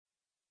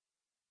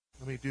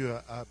Let me do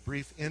a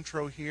brief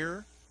intro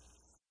here.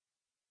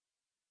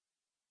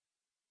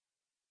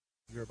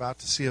 You're about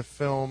to see a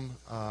film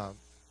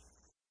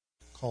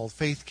called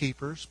Faith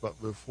Keepers,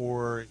 but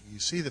before you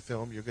see the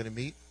film, you're going to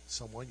meet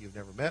someone you've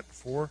never met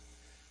before.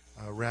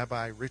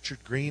 Rabbi Richard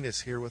Green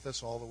is here with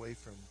us all the way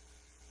from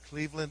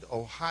Cleveland,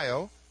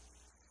 Ohio,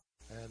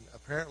 and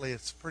apparently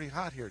it's pretty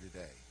hot here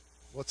today.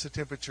 What's the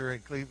temperature in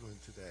Cleveland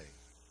today?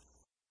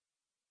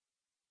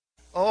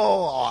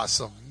 Oh,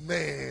 awesome,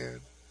 man.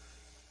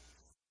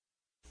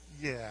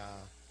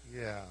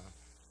 Yeah.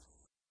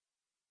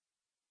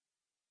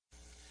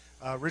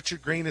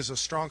 Richard Green is a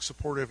strong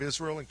supporter of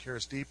Israel and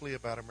cares deeply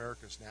about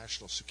America's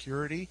national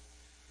security.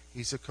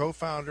 He's a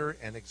co-founder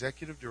and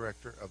executive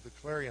director of the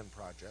Clarion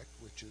Project,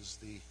 which is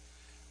the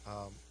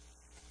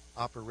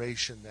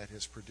operation that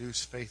has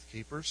produced Faith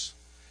Keepers.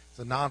 It's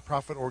a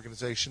nonprofit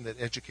organization that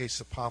educates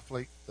the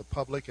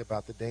public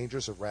about the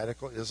dangers of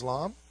radical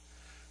Islam.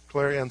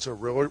 Clarion's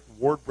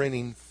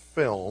award-winning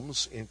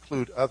films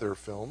include other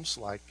films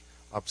like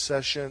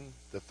Obsession,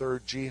 The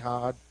Third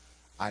Jihad,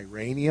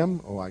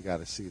 Iranium, oh, I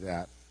got to see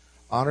that,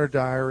 Honor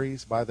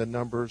Diaries, By the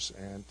Numbers,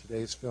 and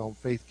today's film,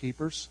 Faith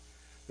Keepers.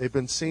 They've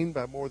been seen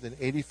by more than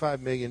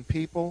 85 million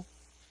people.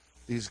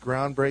 These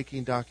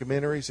groundbreaking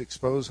documentaries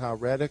expose how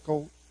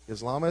radical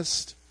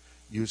Islamists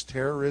use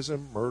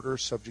terrorism, murder,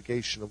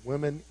 subjugation of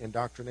women,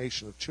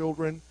 indoctrination of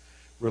children,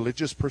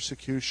 religious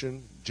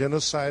persecution,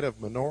 genocide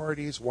of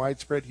minorities,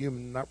 widespread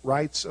human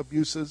rights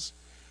abuses,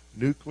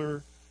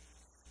 nuclear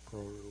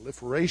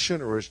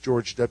proliferation, or as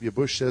George W.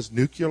 Bush says,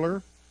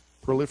 nuclear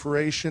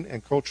proliferation,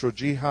 and cultural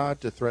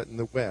jihad to threaten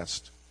the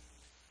West.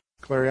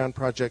 Clarion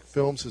Project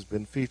Films has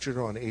been featured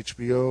on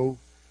HBO,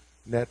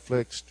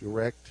 Netflix,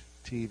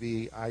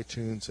 DirecTV,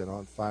 iTunes, and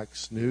on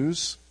Fox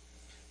News,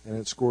 and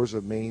it scores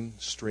of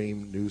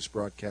mainstream news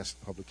broadcast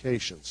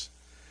publications.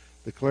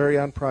 The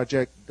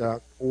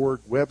ClarionProject.org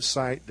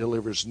website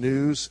delivers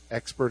news,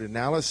 expert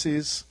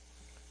analyses,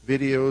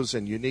 videos,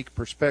 and unique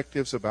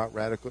perspectives about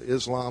radical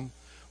Islam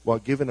while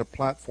giving a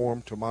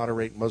platform to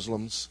moderate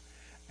Muslims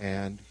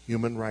and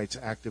human rights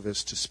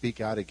activists to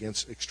speak out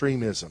against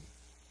extremism.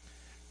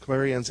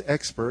 Clarion's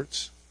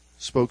experts,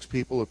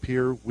 spokespeople,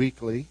 appear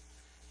weekly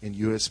in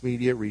U.S.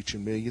 media,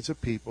 reaching millions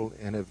of people,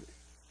 and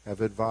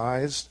have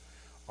advised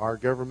our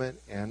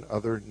government and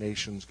other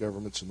nations'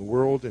 governments in the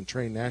world, and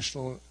train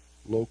national,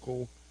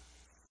 local,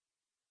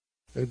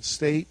 and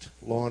state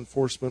law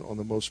enforcement on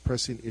the most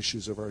pressing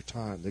issues of our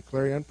time. The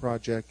Clarion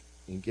Project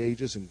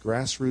engages in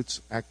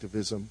grassroots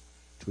activism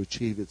to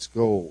achieve its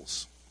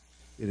goals.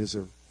 It is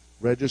a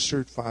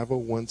registered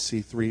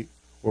 501c3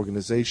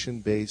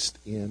 organization based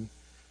in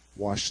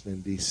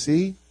Washington,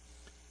 D.C.,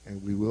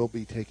 and we will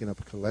be taking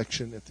up a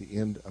collection at the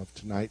end of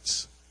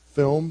tonight's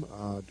film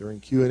during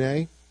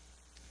Q&A,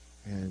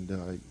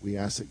 and we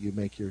ask that you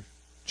make your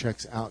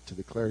checks out to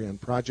the Clarion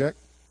Project,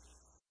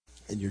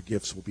 and your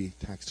gifts will be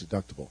tax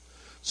deductible.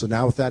 So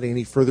now, without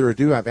any further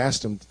ado, I've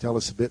asked him to tell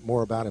us a bit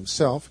more about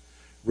himself.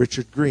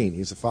 Richard Green,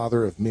 he's the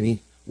father of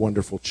many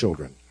wonderful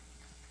children.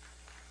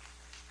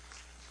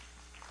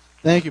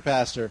 Thank you,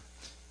 Pastor.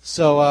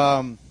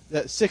 So,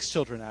 6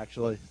 children,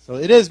 actually. So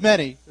it is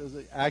many. It was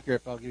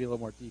accurate, but I'll give you a little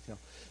more detail.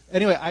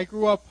 Anyway, I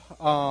grew up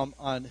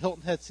in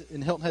Hilton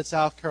Head,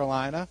 South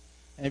Carolina.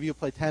 Any of you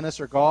play tennis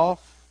or golf?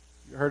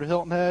 You heard of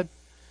Hilton Head?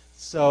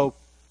 So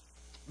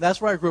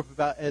that's where I grew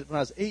up. When I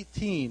was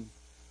 18,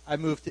 I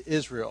moved to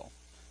Israel.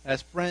 And I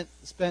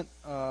spent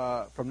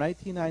from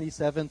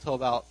 1997 till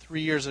about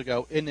 3 years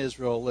ago in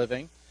Israel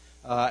living.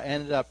 I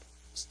ended up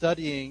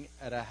studying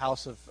at a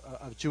house of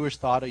Jewish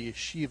thought, a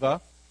yeshiva.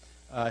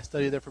 I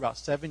studied there for about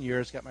 7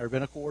 years, got my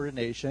rabbinical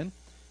ordination,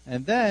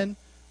 and then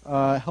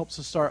helped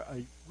to start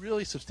a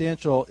really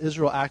substantial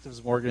Israel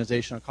activism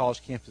organization on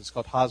college campuses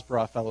called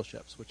Hasbara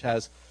Fellowships, which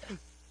has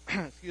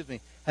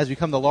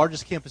become the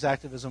largest campus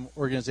activism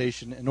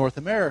organization in North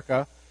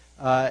America,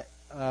 and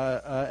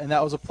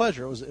that was a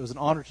pleasure. It was an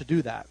honor to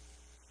do that.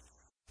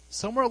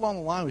 Somewhere along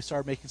the line, we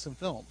started making some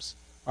films.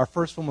 Our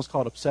first film was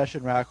called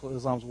Obsession, Radical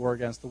Islam's War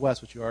Against the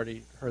West, which you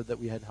already heard that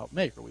we had helped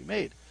make, or we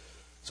made.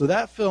 So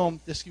that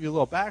film, just to give you a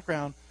little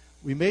background,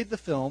 we made the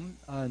film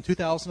in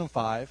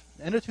 2005.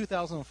 End of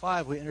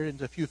 2005, we entered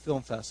into a few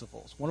film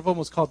festivals. One of them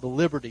was called the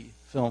Liberty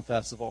Film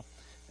Festival.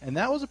 And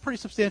that was a pretty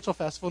substantial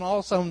festival. And all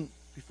of a sudden,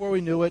 before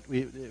we knew it,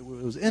 it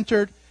was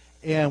entered,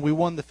 and we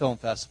won the film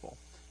festival.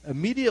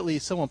 Immediately,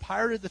 someone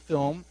pirated the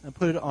film and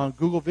put it on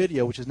Google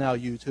Video, which is now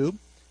YouTube.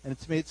 And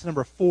it's made its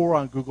number 4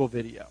 on Google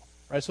Video.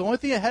 Right, so the only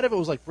thing ahead of it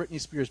was like Britney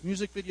Spears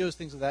music videos,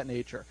 things of that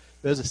nature.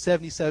 It was a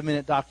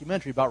 77-minute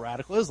documentary about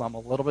radical Islam, a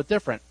little bit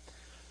different.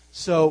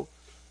 So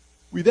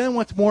we then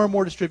went to more and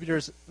more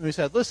distributors, and we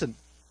said, listen,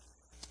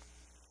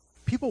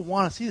 people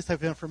want to see this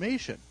type of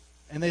information.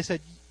 And they said,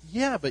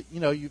 yeah, but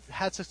you've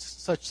had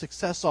such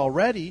success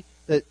already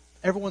that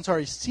everyone's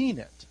already seen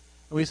it.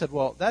 And we said,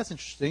 well, that's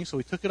interesting. So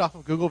we took it off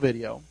of Google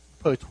Video,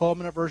 put a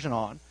 12-minute version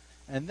on,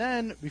 and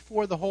then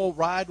before the whole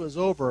ride was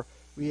over,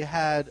 we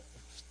had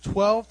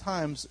 12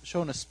 times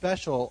shown a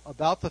special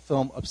about the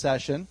film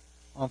Obsession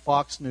on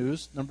Fox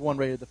News, #1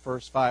 rated the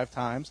first 5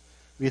 times.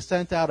 We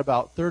sent out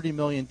about 30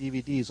 million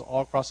DVDs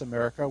all across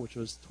America, which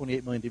was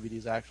 28 million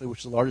DVDs actually, which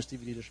is the largest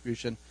DVD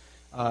distribution,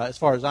 as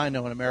far as I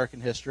know, in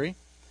American history,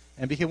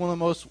 and became one of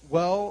the most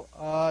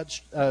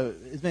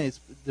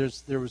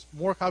there was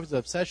more copies of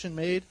Obsession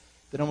made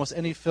than almost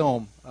any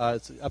film.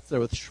 It's up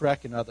there with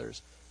Shrek and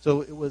others.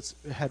 So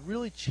it had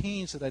really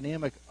changed the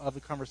dynamic of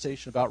the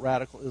conversation about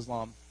radical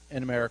Islam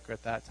in America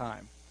at that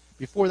time.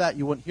 Before that,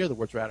 you wouldn't hear the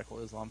words radical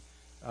Islam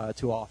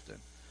too often.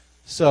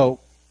 So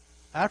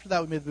after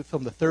that, we made the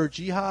film The Third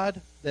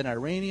Jihad, then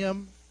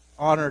Iranium,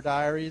 Honor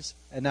Diaries,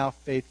 and now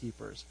Faith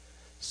Keepers.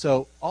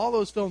 So all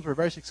those films were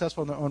very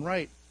successful in their own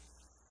right.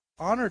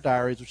 Honor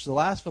Diaries, which is the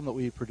last film that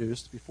we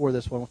produced before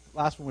this one, the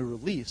last one we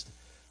released,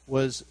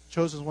 was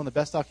chosen as one of the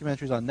best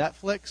documentaries on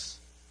Netflix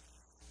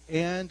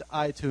and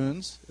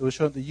iTunes. It was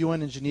shown at the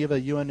UN in Geneva,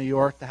 UN New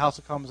York, the House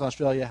of Commons in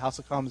Australia, House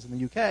of Commons in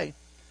the UK,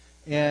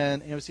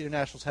 and Amnesty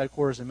International's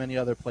headquarters and many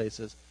other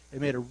places.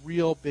 It made a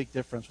real big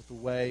difference with the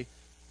way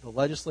the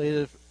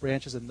legislative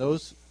branches in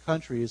those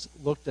countries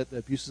looked at the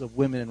abuses of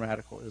women in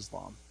radical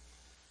Islam.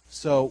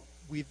 So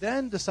we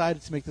then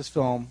decided to make this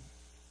film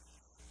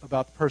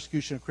about the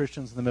persecution of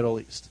Christians in the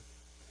Middle East.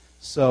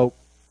 So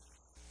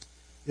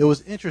it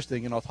was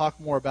interesting, and I'll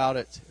talk more about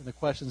it in the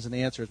questions and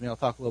answers. Maybe I'll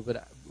talk a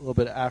little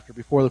bit after,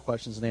 before the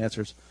questions and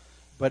answers.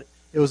 But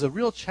it was a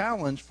real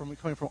challenge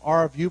coming from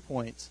our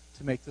viewpoint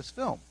to make this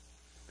film.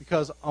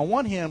 Because on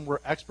one hand, we're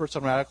experts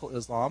on radical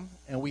Islam,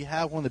 and we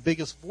have one of the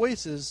biggest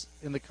voices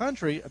in the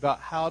country about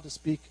how to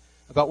speak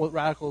about what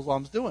radical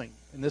Islam is doing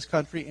in this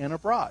country and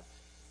abroad.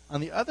 On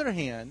the other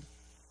hand,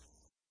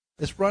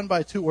 it's run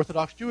by two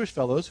Orthodox Jewish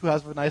fellows who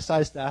have a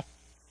nice-sized staff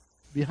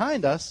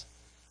behind us,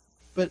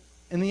 but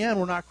in the end,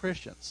 we're not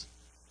Christians.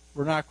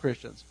 We're not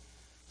Christians.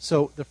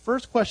 So the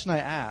first question I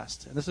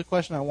asked, and this is a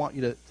question I want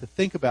you to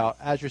think about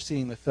as you're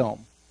seeing the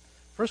film.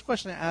 First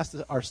question I asked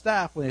our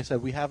staff when they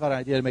said, we have an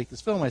idea to make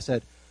this film, I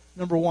said,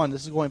 number one,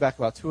 this is going back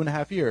about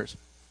 2.5 years.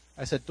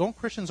 I said, don't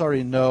Christians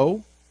already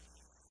know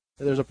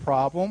that there's a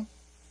problem,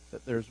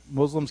 that there's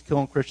Muslims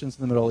killing Christians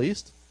in the Middle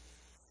East?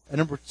 And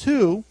number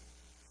two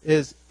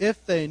is,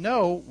 if they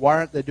know, why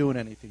aren't they doing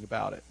anything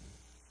about it?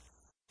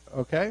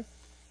 Okay?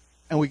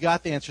 And we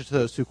got the answer to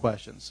those two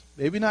questions.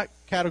 Maybe not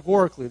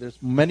categorically,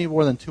 there's many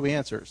more than two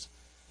answers,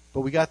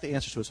 but we got the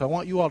answer to it. So I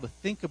want you all to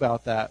think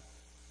about that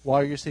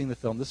while you're seeing the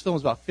film. This film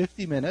is about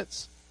 50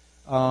 minutes.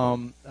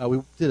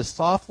 We did a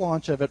soft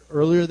launch of it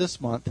earlier this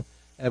month,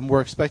 and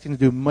we're expecting to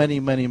do many,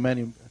 many,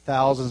 many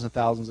thousands and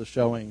thousands of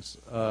showings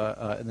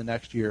in the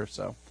next year or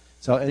so.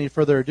 So any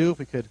further ado, if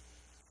we could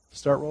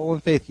start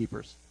rolling Faith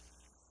Keepers.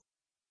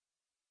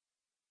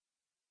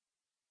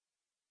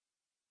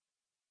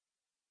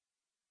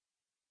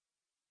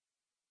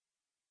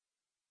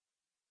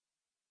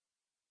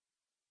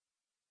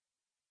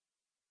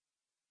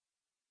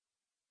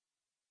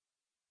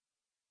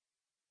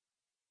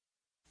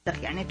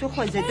 يعني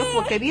تخوة زي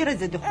دخوة كبيرة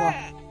زي دخوة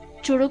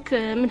شروك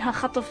منها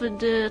خطف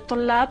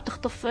طلاب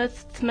تخطف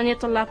 8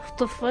 طلاب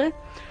خطفه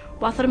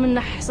وأثر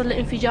منها حصل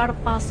انفجار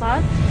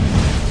بباصات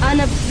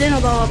أنا بدينا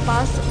ضوء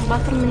باص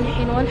وباثر مني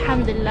حين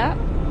والحمد لله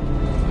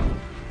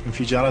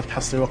انفجارات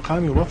بحصي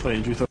وقامي وبطري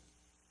يجوا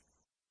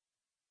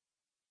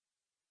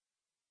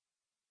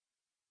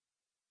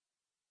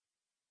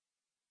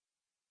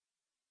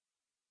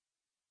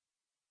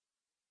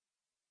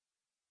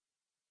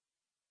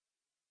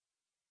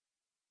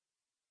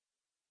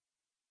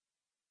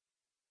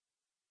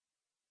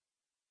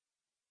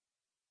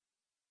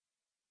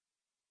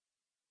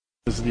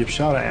اللي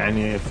بشارع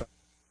يعني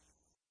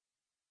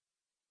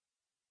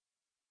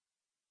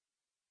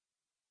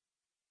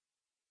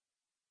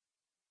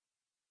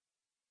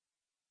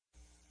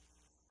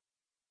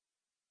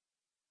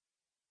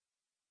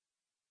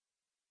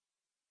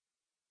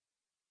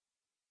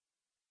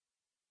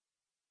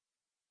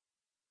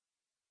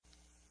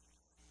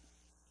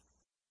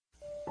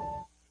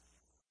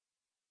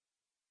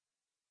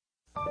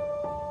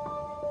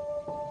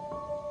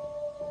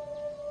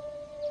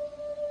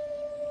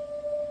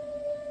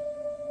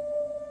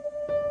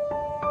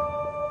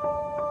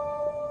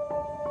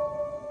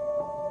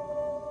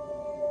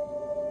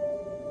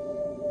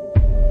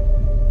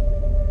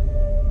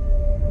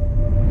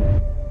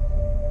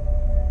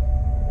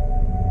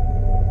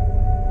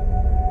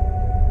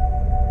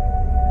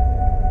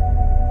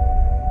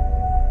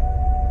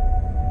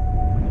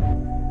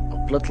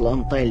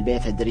لطلم طيل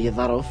البيت دري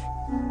ظرف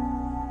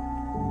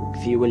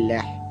وكثي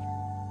ولح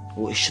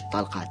وإيش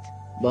الطلقات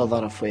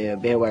بظرف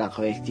بيه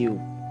ورقة ويكتيو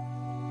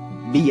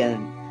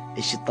بيان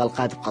إيش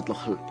الطلقات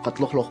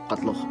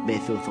بقتلخ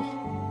بيثوثخ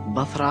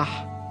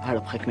بطرح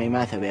هرب خك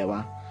ميماثة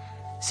بيوا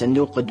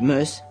صندوق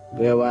دمس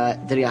بيوا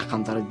دري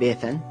قنطرة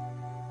بيثن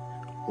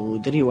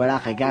ودري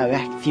ورقة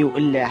قاوح كثيو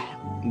إلح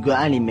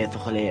قواني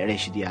ميثوخ لي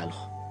ريش ديالخ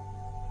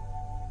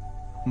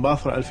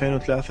باثر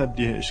 2003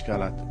 بديه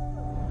إشكالات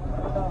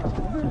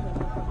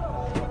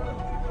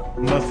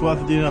مثوات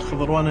دينا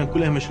خضروان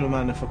كلهم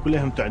مشلومان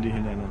فكلهم تعديه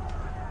لنا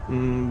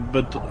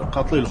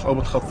بتقتليلخ او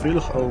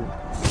بتخطفيلخ او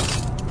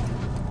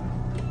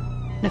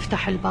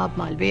نفتح الباب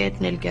مال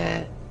البيت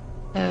نلقى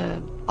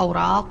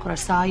أوراق،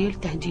 رسائل،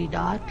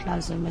 تهديدات،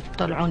 لازم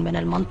تطلعون من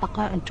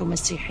المنطقة، أنتم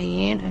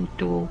مسيحيين،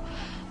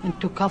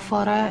 أنتم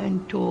كفرة،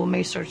 أنتم ما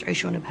يصير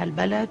تعيشون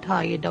بهالبلد،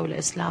 هاي دولة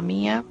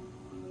إسلامية.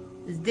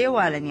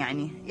 زديوالا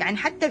يعني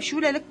حتى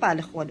بشولة لك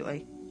بالخ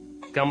ولوي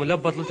كانوا لا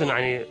بطلتون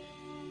يعني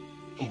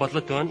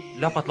بطلتون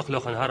لا بطلق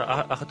لوخن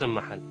هار أخذتهم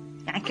محل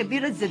يعني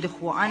كبيرة زد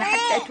اخو انا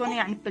حتى اتوني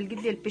يعني بلقد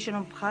لي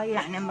البيشن بخاي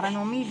يعني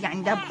مرنوميل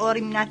يعني داب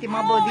اوري مناتي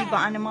ما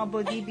بوذيبه انا ما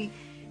بوذيبي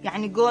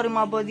يعني قوري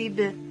ما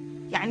بوذيبه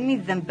يعني مي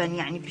ذنبا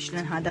يعني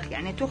بشلن هذا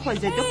يعني تخوة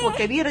زد اخوة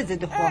كبيرة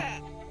زد اخوة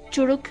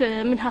تشورك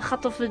منها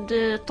خطف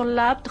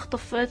طلاب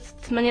تخطف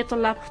 8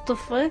 طلاب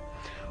خطفه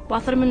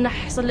واثر منها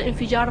حصل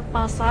انفجار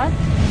باصات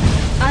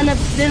انا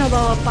بدينا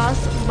ضوا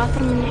باص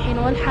باثر مني حين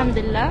والحمد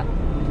لله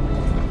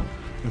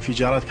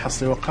انفجارات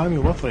كحصي وقامي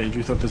وبطري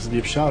يجي ثور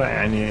تسديب شارع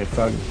يعني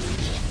فاق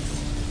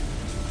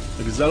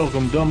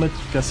رجالكم دومت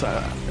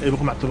كسا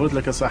يبقوا معتبرت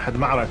لك كصاحب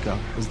معركة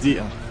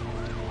صديقة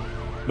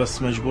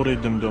بس مجبور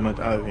يدم دومت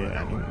هذه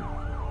يعني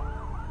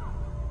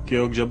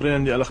كيوك جبرين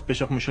عندي ألخ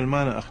بيشق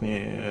مسلمان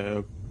أخني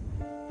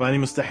فاني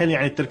مستحيل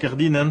يعني ترك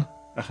غدينا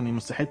أخني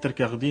مستحيل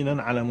ترك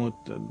غدينا على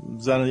موت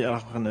زان دي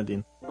ألخ خلنا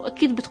دين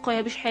وأكيد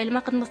بتقوى بشحيلة ما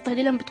قد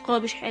مستهدلا بتقوى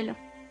بشحيلة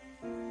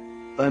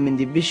من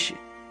دي بش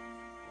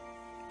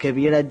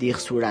كبيرة دي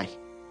خسوراي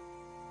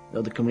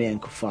لو دكمريان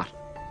كفار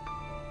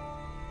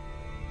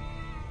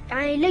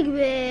يعني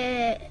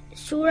لقب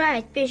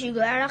سوراي بيشي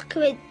جو عراق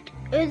كبد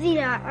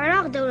أذينا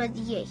عراق دولة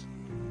ديجي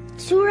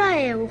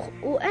سوراي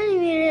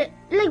وأنا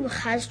لقب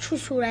خاص شو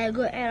سوراي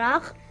جو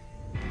عراق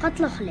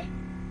قتل خله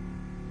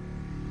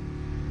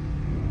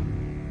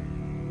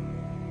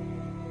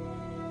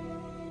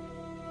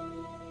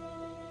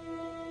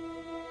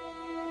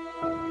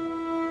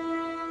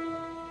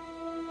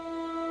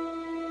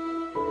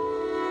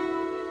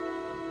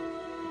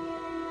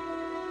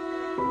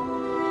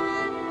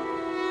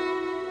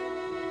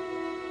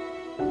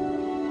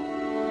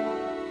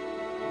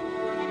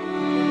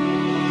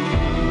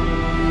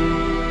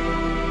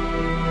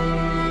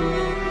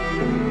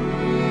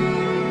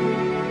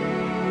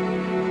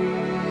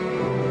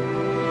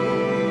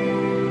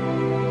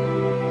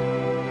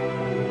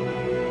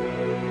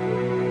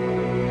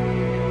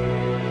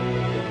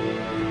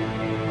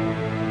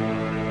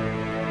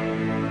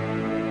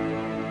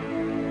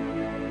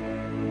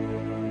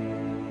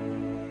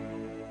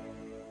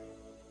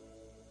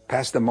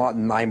Pastor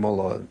Martin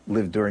Niemöller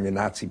lived during the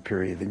Nazi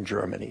period in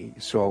Germany.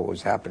 He saw what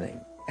was happening.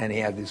 And he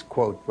had this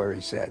quote where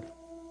he said,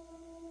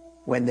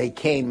 "When they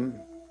came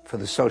for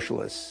the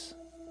socialists,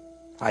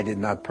 I did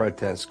not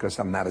protest because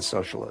I'm not a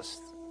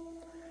socialist.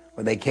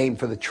 When they came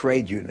for the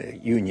trade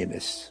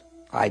unionists,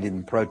 I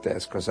didn't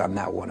protest because I'm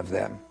not one of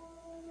them.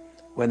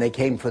 When they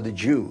came for the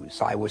Jews,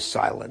 I was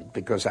silent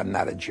because I'm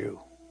not a Jew.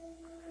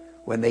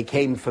 When they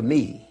came for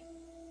me,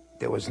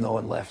 there was no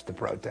one left to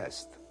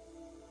protest."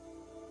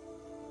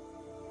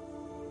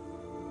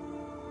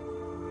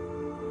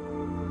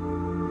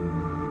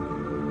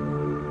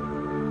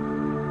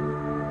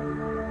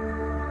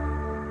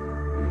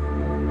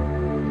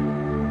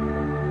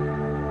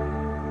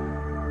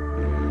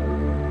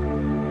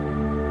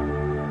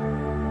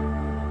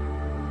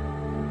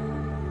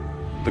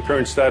 The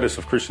current status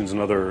of Christians and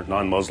other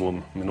non-Muslim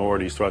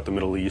minorities throughout the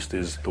Middle East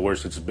is the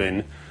worst it's been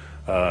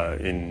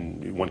in,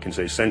 one can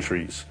say,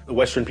 centuries. The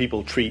Western people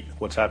treat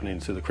what's happening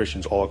to the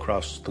Christians all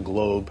across the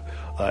globe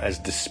as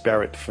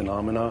disparate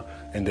phenomena,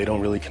 and they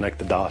don't really connect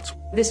the dots.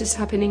 This is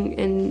happening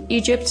in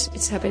Egypt,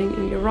 it's happening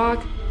in Iraq,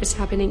 it's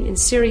happening in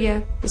Syria,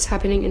 it's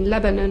happening in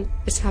Lebanon,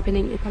 it's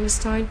happening in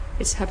Palestine,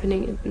 it's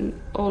happening in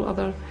all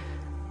other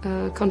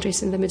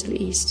countries in the Middle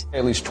East.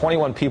 At least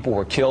 21 people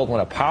were killed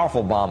when a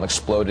powerful bomb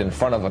exploded in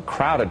front of a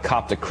crowded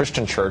Coptic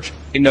Christian church.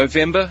 In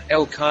November,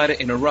 Al-Qaeda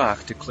in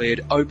Iraq declared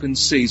open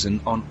season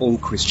on all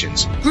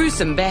Christians.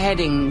 Gruesome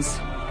beheadings,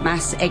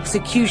 mass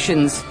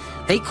executions.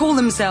 They call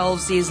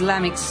themselves the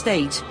Islamic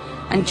State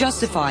and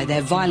justify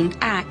their violent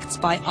acts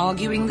by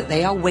arguing that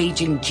they are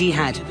waging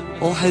jihad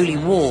or holy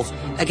war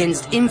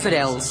against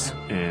infidels.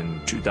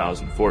 In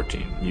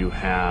 2014, you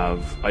have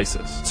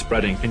ISIS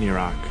spreading in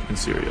Iraq and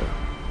Syria.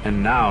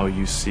 And now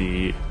you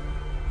see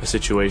a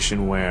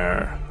situation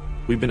where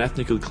we've been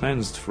ethnically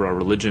cleansed for our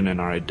religion and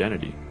our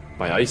identity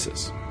by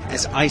ISIS.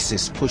 As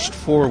ISIS pushed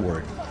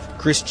forward,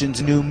 Christians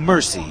knew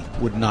mercy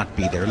would not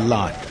be their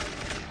lot.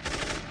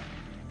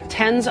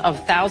 Tens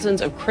of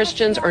thousands of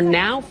Christians are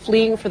now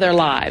fleeing for their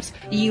lives.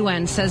 The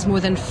UN says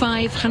more than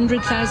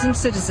 500,000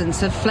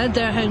 citizens have fled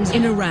their homes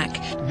in Iraq.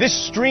 This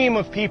stream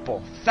of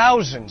people,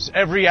 thousands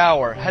every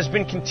hour, has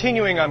been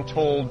continuing, I'm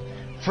told,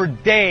 for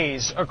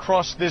days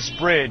across this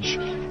bridge.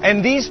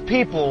 And these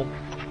people,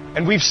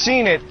 and we've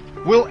seen it,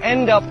 will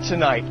end up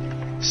tonight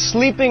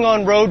sleeping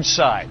on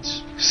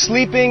roadsides,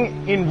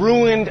 sleeping in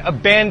ruined,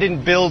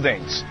 abandoned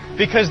buildings,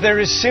 because there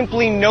is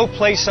simply no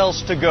place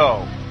else to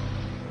go.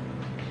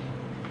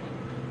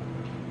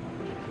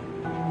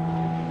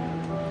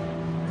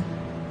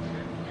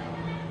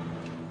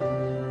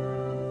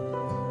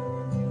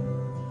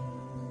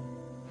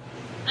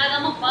 هذا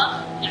مطبخ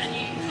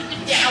يعني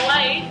بدي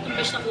عوايد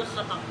ثم بشتغل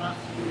الطباخ.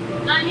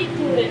 أنا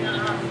كوري أنا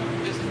عارفة.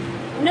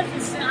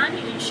 نفس عن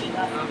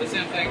الانشغال.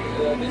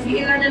 في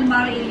إيران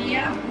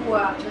الماريلية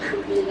هو دخل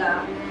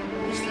بالله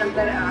إسلام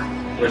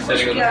برا.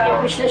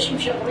 مش لشيم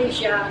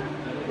شغريشة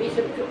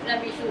بيثب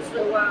كبنا بيثب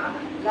فلوا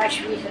لاش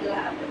بيثب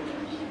لا أبد.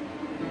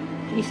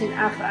 بيثب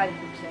آخر عالم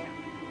سيا.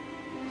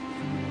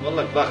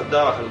 والله باخذ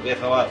دارخل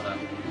بيخواتنا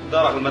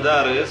دارخل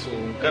المدارس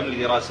ومكمل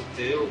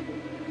دراستي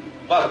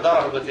باخذ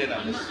دارخل بتينا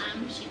بس.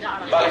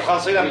 باخذ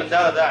خاصية من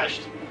هذا داعش.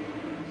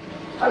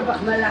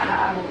 أربخ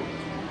ملاحة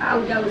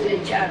أو جوز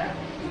الجارة.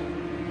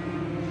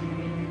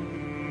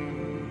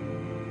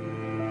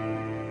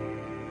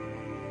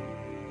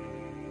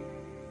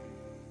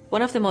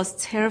 One of the most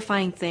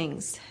terrifying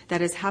things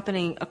that is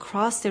happening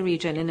across the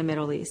region in the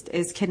Middle East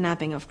is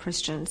kidnapping of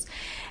Christians,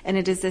 and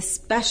it is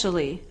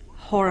especially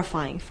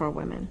horrifying for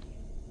women.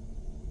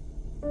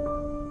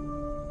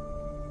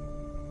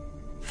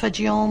 فج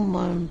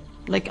يوم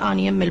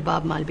أنا يم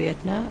الباب مال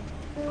بيتنا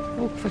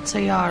وقفت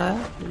سيارة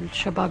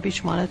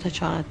الشبابيك مالتها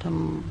كانت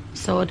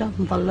سوداء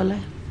مظللة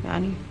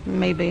يعني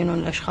ما يبينون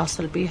الأشخاص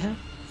اللي بيها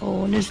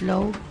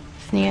ونزلوا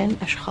 2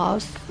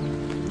 أشخاص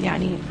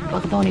يعني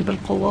أخذوني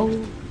بالقوة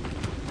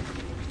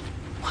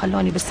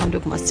وخلوني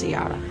بالصندوق مال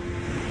السيارة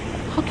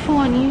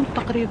خطفوني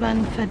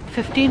تقريبا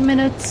 15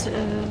 minutes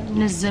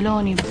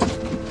نزلوني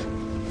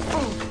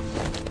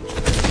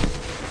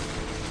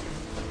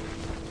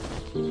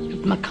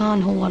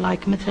بمكان هو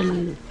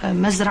مثل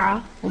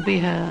مزرعة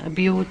وبيها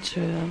بيوت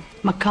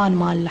مكان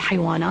مال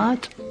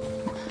حيوانات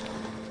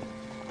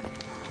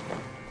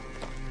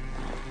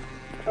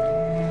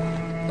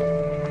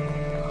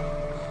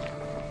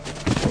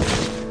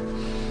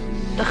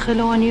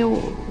دخلوني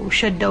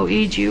وشدوا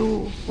ايجي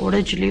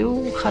ورجلي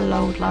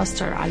وخلوا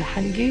بلاستر على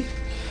حلقي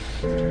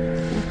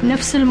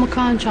بنفس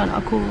المكان كان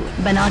اكو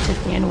بنات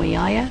 2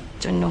 وياي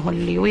انه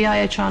اللي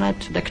وياي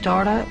كانت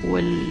دكتورة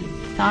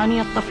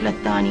والثانية الطفلة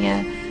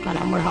الثانية كان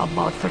عمرها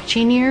about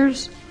 13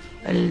 years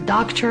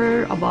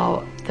الدكتور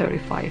about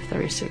 35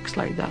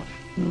 36 like that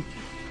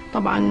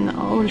طبعا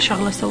اول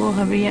شغلة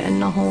سووها بي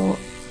انه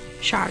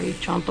شعري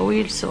كان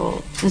طويل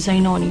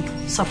زينوني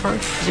 0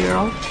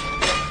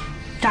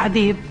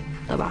 تعذيب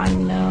طبعا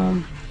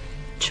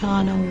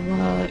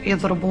كانوا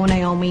يضربونا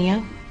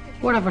يوميا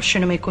whatever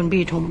شنو ما يكون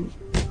بيدهم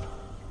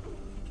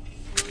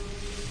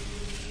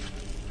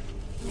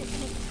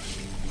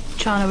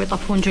كانوا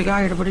يطفون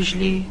جقاير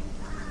برجلي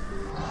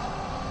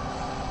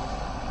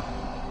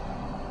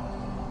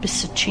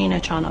بالسكينة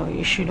كانوا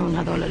يشيلون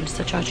هذول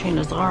السكاكين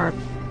الصغار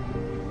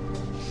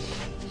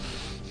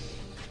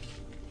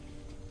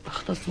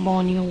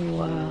اغتصبوني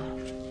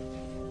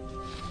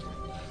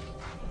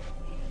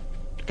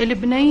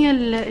البنية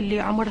اللي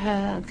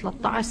عمرها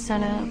 13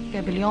 سنة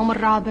قبل يوم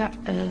الرابع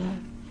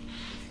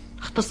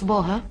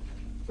اغتصبوها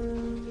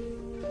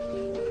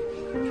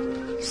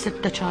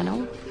 6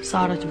 كانوا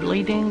صارت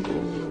بليدنج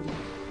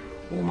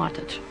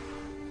وماتت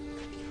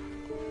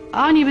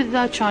أنا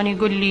بالذات كان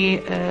يقول لي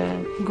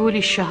قولي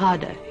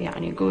الشهادة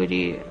يعني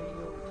قولي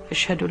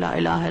اشهدوا لا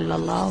إله إلا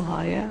الله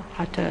وهاي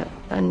حتى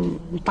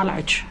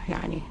نطلعك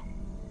يعني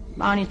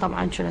أنا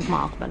طبعا كنت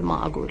ما أقبل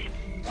ما أقول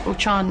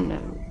وكان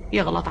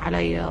يغلط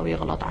علي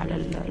ويغلط على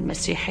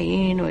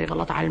المسيحيين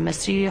ويغلط على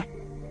المسيح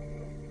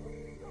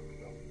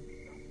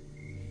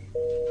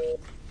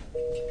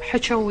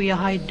حكوا ويا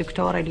هاي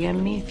الدكتورة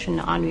اليمي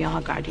كنا أنا وياها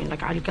قاعدين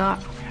لك على القاع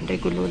حتى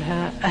يقولوا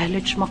لها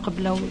أهلك ما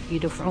قبلوا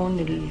يدفعون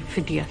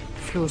الفدية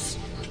فلوس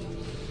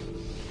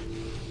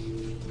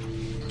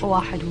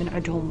واحد من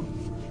عندهم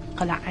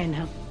قلع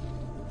عينها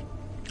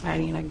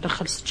يعني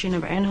دخل سكينة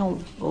بعينها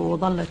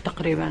وظلت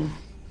تقريبا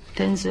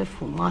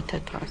تنزف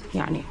وماتت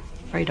يعني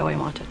right away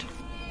ماتت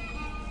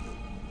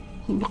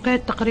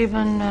بقيت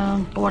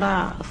تقريبا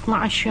وراء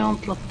 12 يوم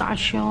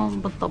 13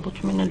 يوم بالضبط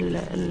من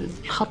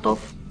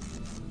الخطف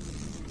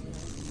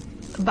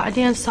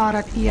بعدين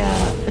صارت هي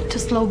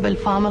اتصلوا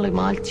بالفاميلي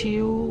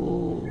مالتي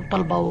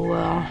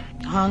وطلبوا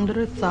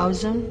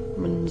 100,000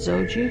 من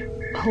زوجي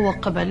هو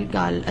قبل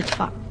قال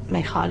ادفع ما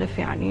يخالف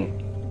يعني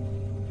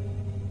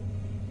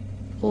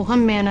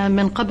وهم أنا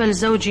من قبل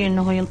زوجي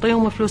انه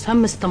ينطيهم فلوس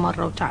هم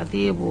استمروا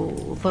تعذيب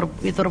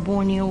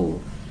ويضربوني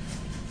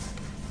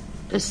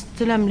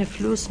استلم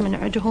الفلوس من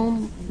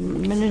عندهم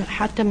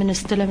حتى من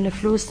استلم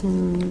الفلوس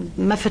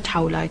ما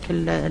فتحوا لايك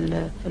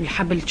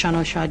الحبل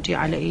كانوا شادي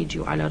على ايدي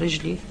وعلى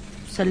رجلي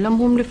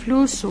سلمهم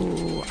الفلوس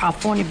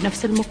وعافوني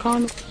بنفس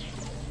المكان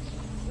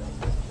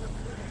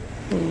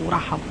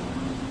وراحوا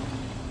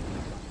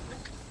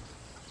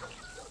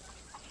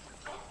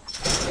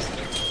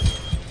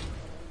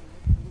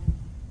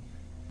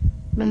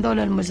من ذول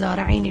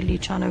المزارعين اللي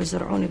كانوا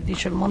يزرعون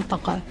بذيك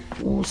المنطقة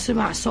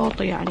وسمع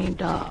صوتي يعني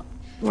دا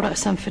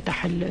ورأسا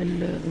فتح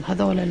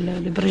هذول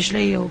اللي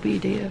برجلي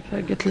وبيدي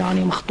فقلت له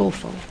أنا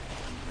مخطوفة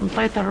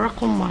انطيت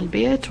الرقم مع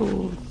البيت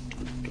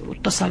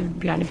واتصل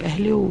يعني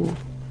بأهلي وما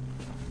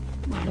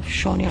أعرف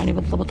شلون يعني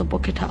بالضبط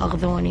بوقتها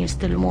أخذوني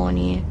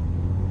استلموني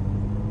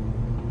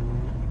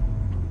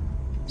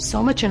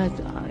ما كنت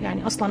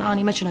يعني أصلا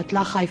أنا ما كنت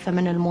لا خايفة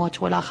من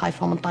الموت ولا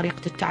خايفة من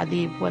طريقة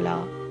التعذيب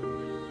ولا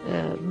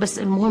بس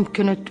المهم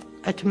كنت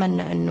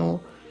أتمنى أنه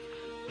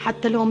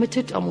حتى لو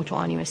متت أموت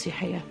وأني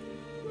مسيحية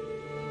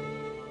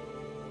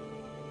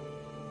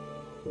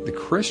The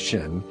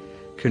Christian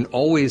can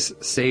always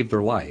save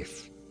their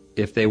life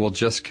if they will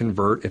just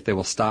convert, if they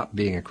will stop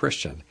being a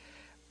Christian.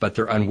 But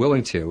they're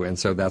unwilling to, and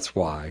so that's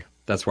why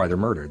they're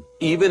murdered.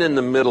 Even in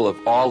the middle of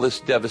all this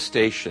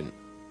devastation,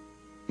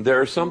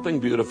 there is something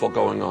beautiful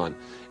going on,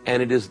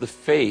 and it is the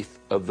faith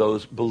of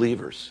those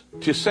believers.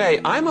 To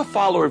say, I'm a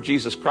follower of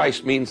Jesus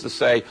Christ means to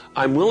say,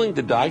 I'm willing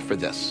to die for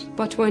this.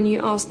 But when you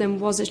ask them,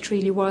 was it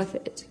really worth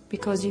it?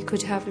 Because you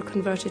could have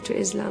converted to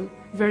Islam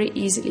very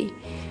easily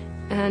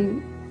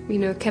and,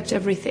 kept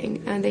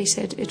everything. And they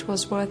said it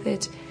was worth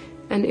it.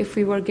 And if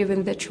we were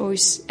given the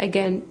choice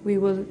again, we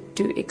will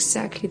do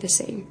exactly the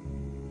same.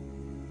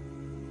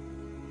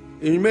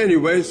 In many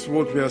ways,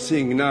 what we are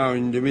seeing now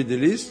in the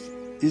Middle East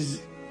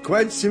is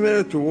quite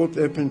similar to what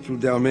happened to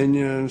the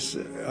Armenians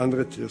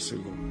 100 years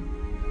ago.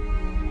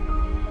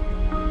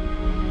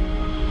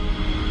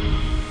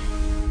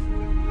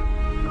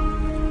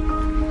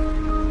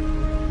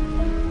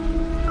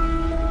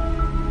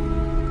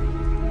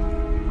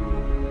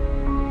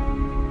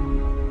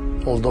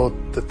 Although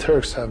the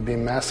Turks have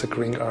been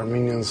massacring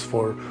Armenians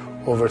for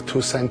over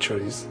 2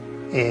 centuries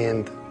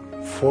and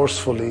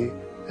forcefully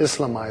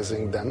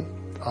Islamizing them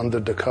under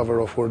the cover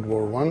of World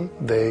War I,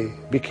 they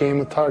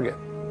became a target.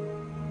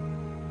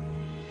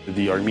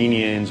 The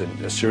Armenians and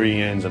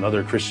Assyrians and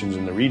other Christians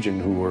in the region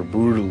who were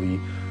brutally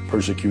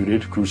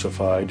persecuted,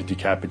 crucified,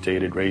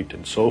 decapitated, raped,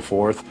 and so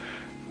forth,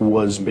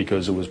 was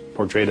because it was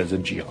portrayed as a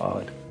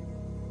jihad.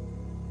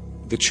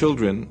 The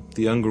children,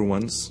 the younger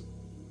ones,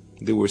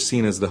 they were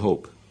seen as the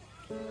hope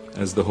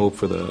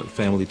for the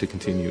family to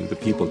continue, the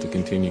people to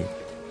continue.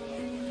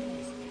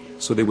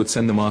 So they would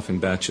send them off in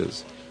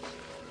batches.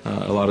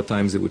 A lot of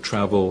times they would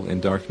travel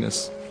in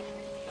darkness,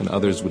 and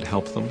others would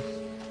help them.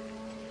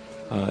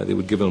 They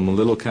would give them a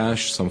little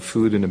cash, some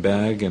food in a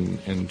bag,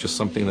 and just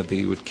something that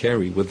they would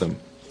carry with them,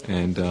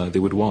 and they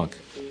would walk.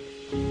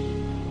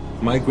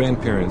 My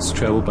grandparents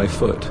traveled by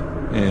foot,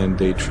 and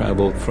they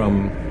traveled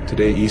from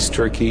today East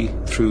Turkey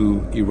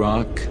through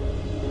Iraq,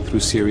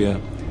 through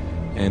Syria,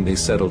 and they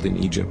settled in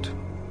Egypt.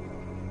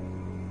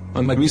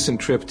 On my recent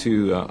trip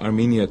to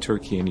Armenia,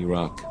 Turkey, and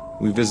Iraq,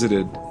 we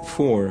visited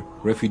 4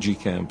 refugee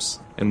camps,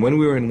 and when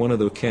we were in one of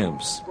the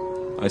camps,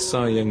 I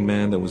saw a young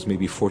man that was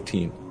maybe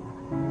 14.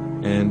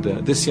 And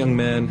this young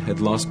man had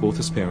lost both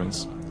his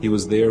parents. He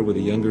was there with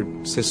a younger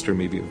sister,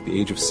 maybe of the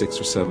age of 6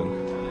 or 7.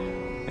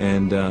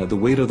 And the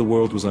weight of the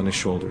world was on his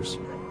shoulders.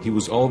 He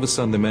was all of a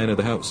sudden the man of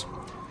the house.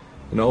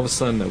 And all of a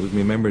sudden I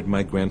remembered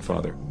my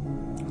grandfather,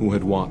 who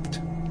had walked.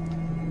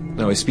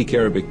 Now I speak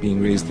Arabic,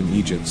 being raised in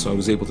Egypt, so I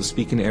was able to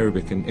speak in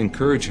Arabic and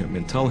encourage him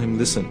and tell him,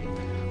 listen,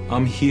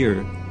 I'm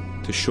here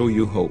to show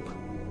you hope.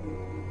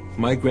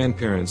 My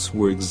grandparents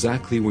were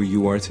exactly where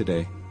you are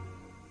today.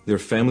 Their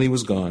family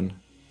was gone.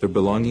 Their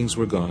belongings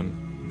were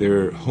gone.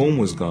 Their home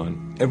was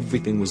gone.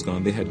 Everything was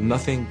gone. They had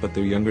nothing but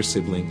their younger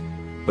sibling.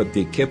 But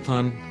they kept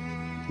on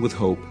with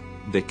hope.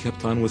 They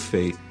kept on with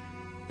faith.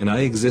 And I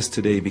exist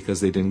today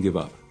because they didn't give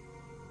up.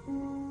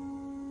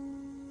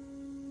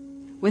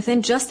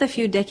 Within just a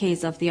few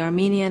decades of the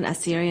Armenian,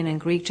 Assyrian, and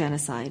Greek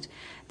genocide,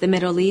 the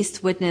Middle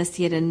East witnessed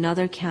yet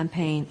another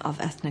campaign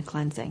of ethnic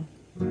cleansing.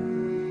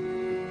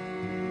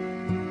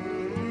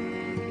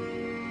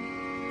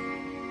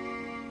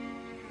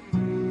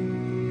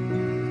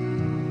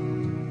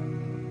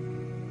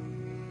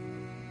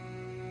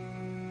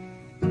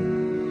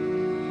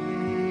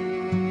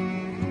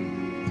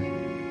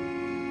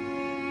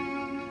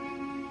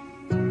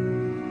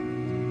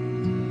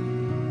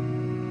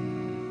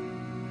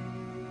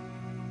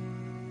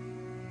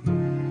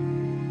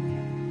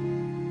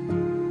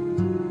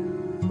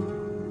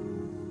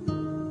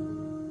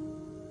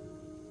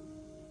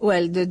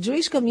 Well, the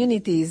Jewish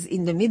communities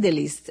in the Middle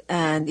East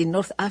and in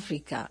North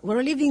Africa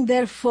were living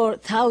there for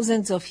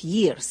thousands of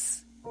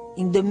years.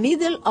 In the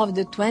middle of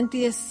the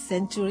 20th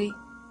century,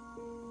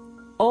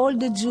 all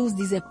the Jews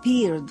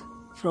disappeared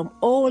from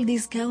all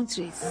these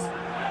countries.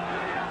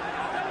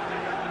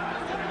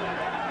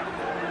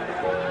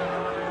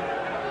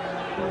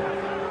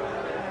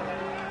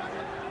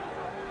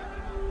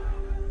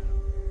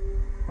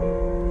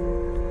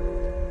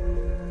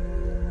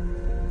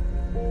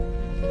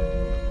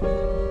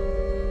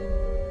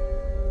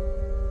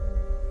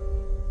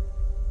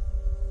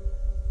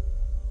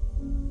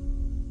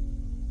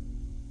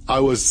 I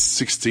was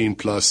 16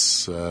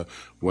 plus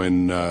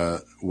when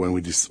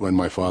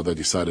my father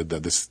decided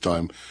that this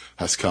time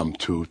has come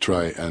to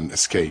try and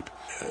escape,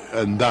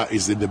 and that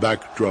is in the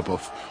backdrop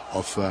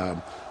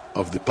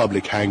of the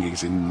public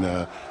hangings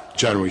in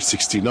January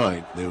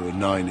 '69. There were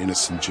 9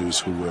 innocent Jews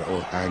who were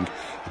all hanged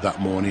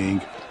that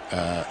morning,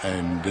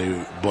 and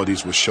their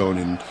bodies were shown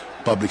in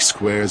public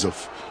squares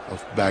of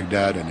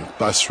Baghdad and in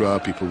Basra.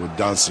 People were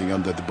dancing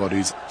under the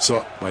bodies.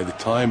 So by the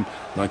time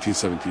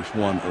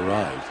 1971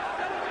 arrived,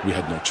 we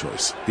had no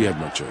choice. We had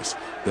no choice.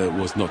 There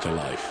was not a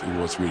life. It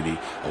was really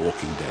a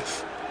walking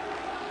death.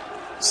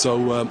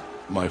 So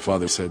my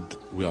father said,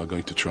 we are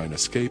going to try and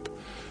escape.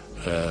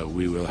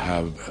 We will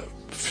have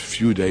a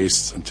few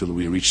days until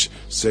we reach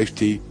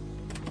safety.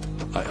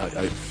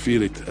 I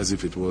feel it as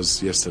if it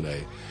was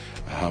yesterday.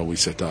 how we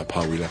set up,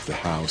 how we left the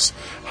house,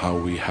 how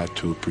we had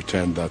to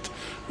pretend that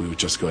we were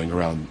just going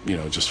around,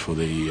 just for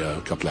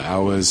the couple of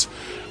hours,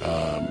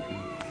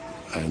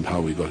 and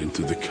how we got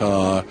into the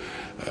car,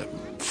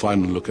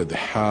 final look at the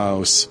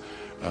house,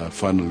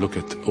 final look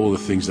at all the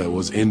things that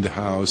was in the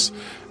house,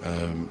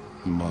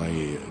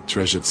 my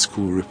treasured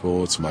school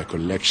reports, my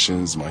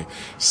collections, my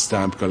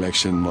stamp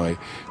collection, my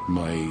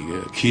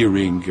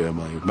keyring,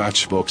 my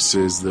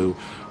matchboxes,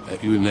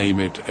 you name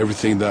it,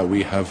 everything that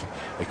we have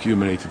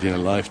accumulated in a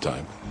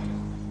lifetime.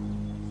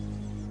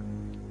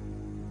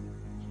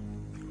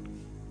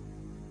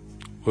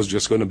 Was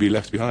just going to be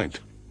left behind.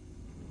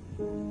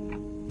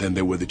 Then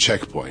there were the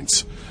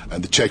checkpoints,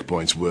 and the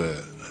checkpoints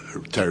were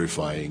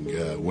terrifying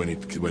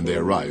when they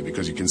arrive,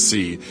 because you can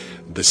see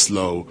the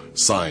slow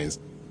signs,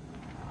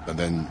 and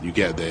then you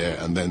get there,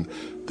 and then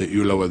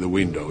you lower the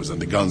windows,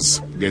 and the guns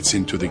gets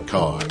into the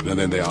car, and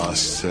then they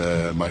asked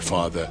my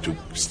father to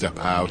step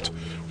out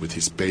with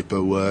his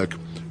paperwork,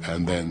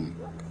 and then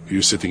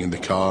you're sitting in the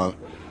car.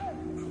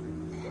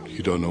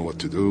 You don't know what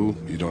to do.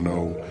 You don't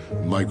know.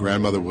 My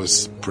grandmother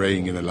was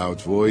praying in a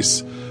loud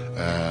voice,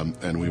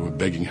 and we were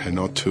begging her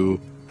not to.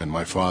 And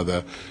my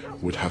father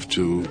would have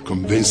to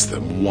convince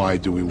them, why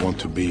do we want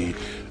to be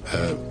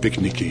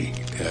picnicking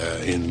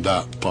in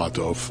that part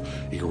of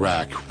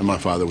Iraq? And my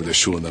father would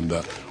assure them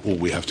that all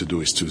we have to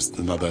do is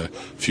to another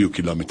few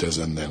kilometers,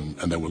 and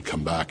then we'll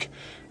come back,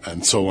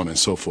 and so on and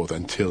so forth,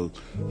 until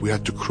we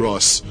had to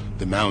cross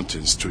the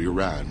mountains to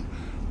Iran,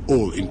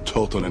 all in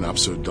total and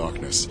absolute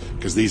darkness,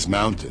 because these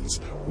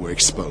mountains were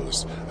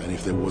exposed, and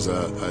if there was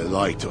a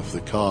light of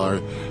the car,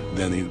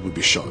 then it would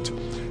be shot.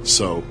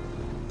 So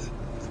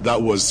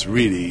that was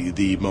really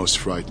the most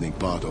frightening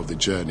part of the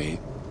journey.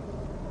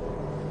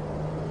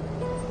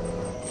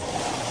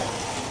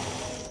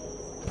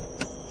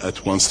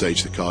 At one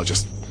stage, the car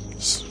just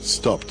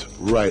stopped.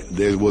 Right,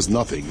 there was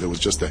nothing. There was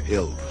just a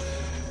hill,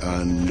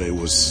 and it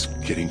was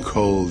getting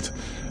cold.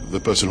 The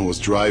person who was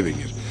driving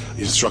it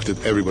instructed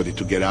everybody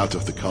to get out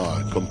of the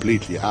car,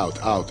 completely out.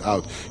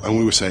 And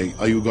we were saying,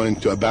 are you going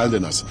to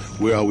abandon us?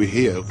 Where are we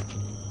here?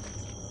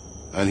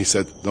 And he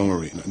said, don't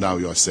worry, now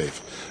you are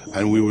safe.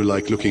 And we were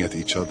like looking at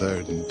each other,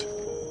 and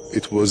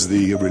it was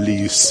the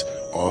release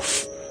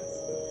of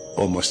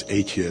almost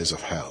 8 years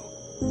of hell.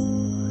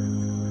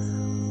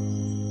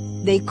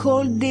 They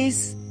call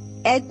this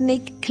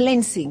ethnic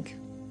cleansing.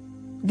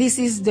 This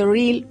is the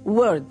real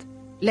word.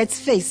 Let's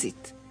face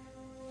it.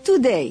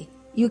 Today,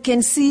 you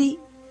can see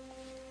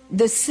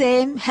the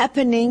same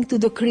happening to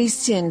the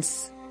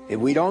Christians. If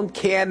we don't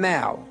care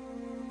now,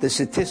 the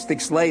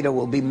statistics later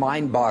will be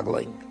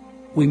mind-boggling.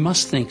 We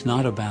must think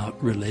not about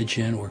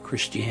religion or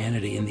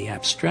Christianity in the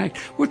abstract.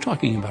 We're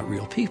talking about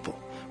real people.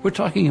 We're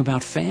talking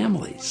about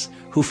families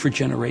who for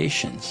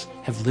generations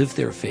have lived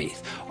their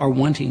faith, are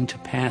wanting to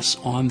pass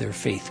on their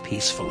faith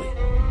peacefully.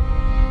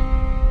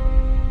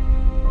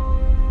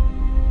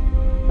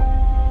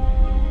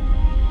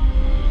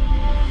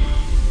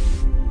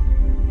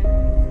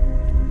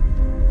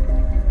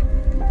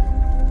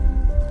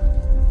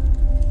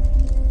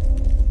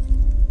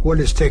 What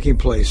is taking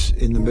place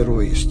in the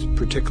Middle East,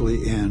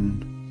 particularly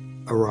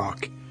in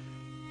Iraq,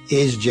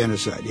 is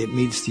genocide. It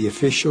meets the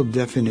official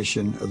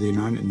definition of the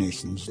United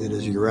Nations. It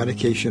is the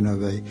eradication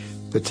of a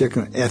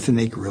particular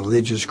ethnic,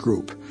 religious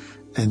group,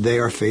 and they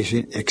are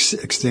facing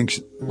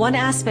extinction. One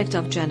aspect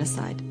of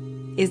genocide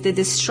is the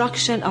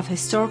destruction of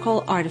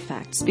historical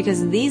artifacts,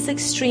 because these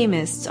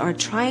extremists are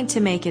trying to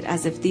make it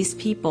as if these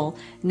people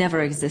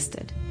never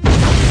existed.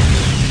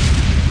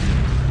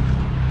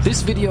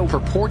 This video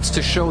purports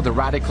to show the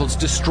radicals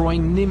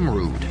destroying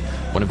Nimrud,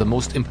 one of the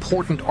most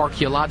important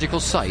archaeological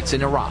sites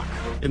in Iraq.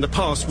 In the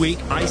past week,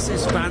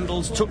 ISIS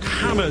vandals took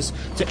hammers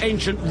to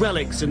ancient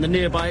relics in the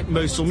nearby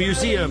Mosul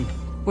Museum.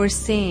 We're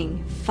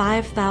seeing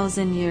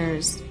 5,000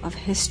 years of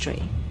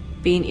history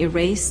being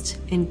erased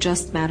in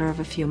just a matter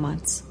of a few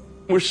months.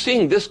 We're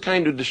seeing this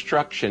kind of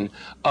destruction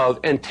of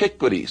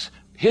antiquities,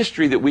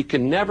 history that we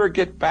can never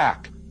get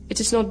back. It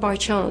is not by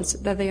chance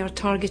that they are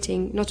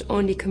targeting not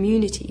only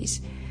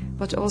communities,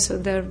 but also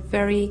their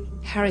very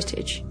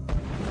heritage.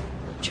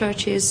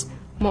 Churches,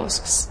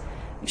 mosques,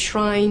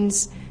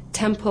 shrines,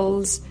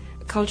 temples,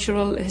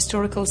 cultural,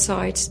 historical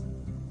sites.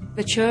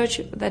 The church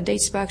that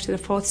dates back to the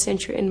 4th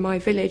century in my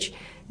village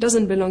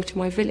doesn't belong to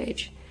my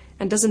village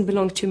and doesn't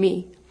belong to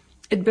me.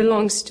 It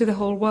belongs to the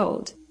whole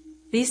world.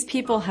 These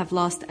people have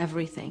lost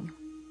everything.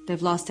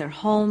 They've lost their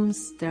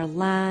homes, their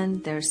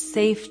land, their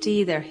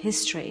safety, their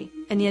history.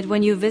 And yet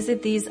when you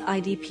visit these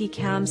IDP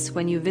camps,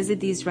 when you visit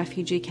these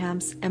refugee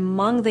camps,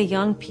 among the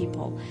young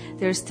people,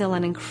 there's still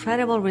an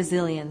incredible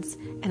resilience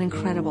and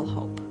incredible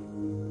hope.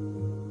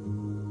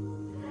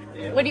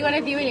 What do you want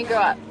to be when you grow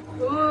up?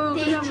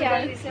 Teacher.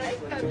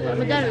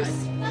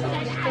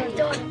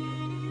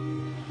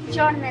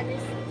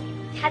 Journalist.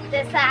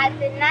 حتى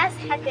ساعد الناس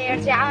حتى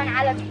يرجعون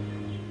على.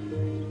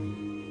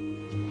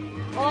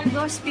 All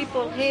those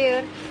people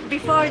here,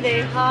 before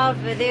they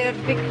have their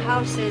big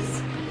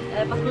houses,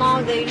 but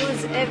now they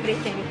lose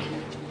everything.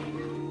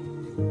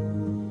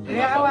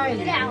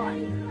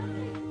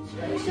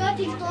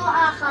 صوتي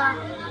آخر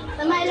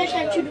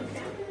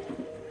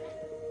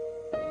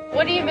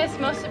What do you miss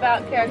most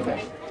about character?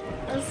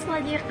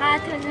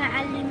 الصديقات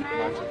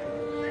والمعلمات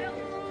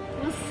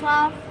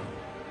والصف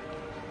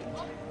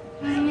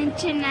من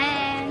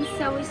كنا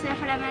نسوي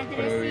سفرة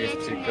مدرسية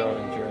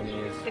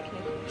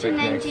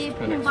كنا نجيب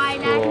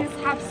موبايلات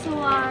نسحب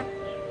صور.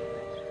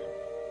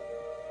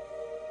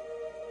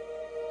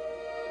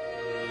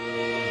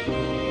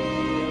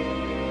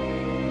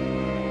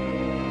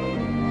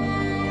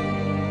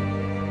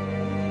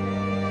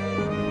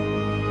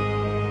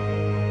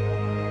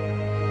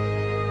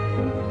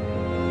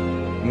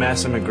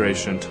 Mass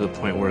immigration to the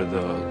point where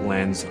the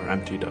lands are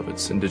emptied of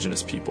its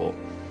indigenous people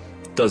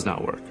does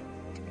not work.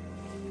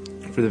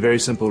 For the very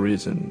simple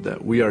reason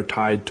that we are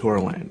tied to our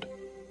land.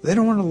 They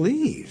don't want to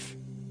leave.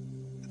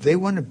 They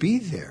want to be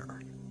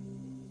there.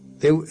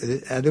 They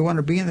want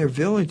to be in their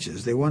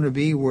villages. They want to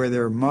be where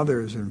their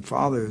mothers and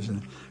fathers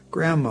and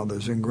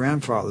grandmothers and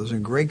grandfathers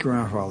and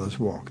great-grandfathers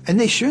walk. And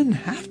they shouldn't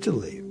have to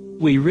leave.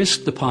 We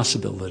risk the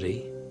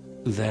possibility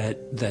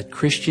that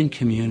Christian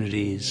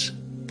communities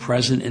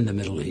present in the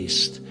Middle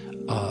East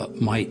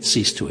might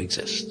cease to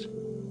exist.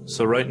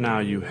 So right now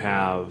you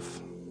have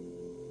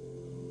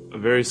a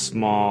very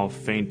small,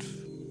 faint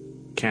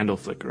candle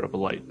flicker of a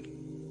light.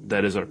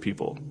 That is our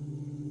people.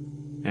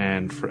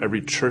 And for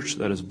every church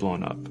that is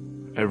blown up,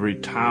 every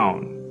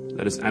town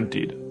that is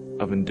emptied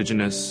of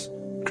indigenous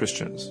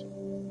Christians,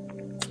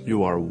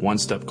 you are one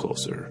step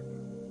closer,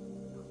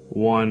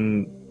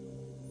 one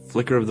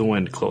flicker of the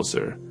wind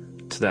closer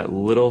to that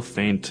little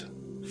faint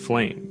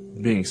flame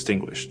being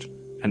extinguished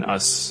and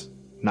us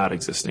not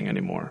existing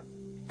anymore.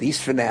 These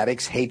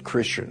fanatics hate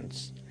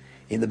Christians.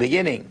 In the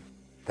beginning,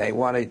 they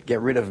want to get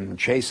rid of them,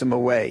 chase them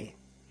away.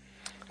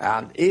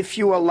 And if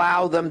you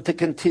allow them to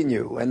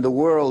continue and the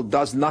world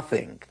does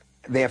nothing,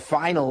 their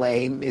final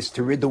aim is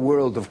to rid the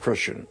world of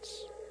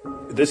Christians.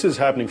 This is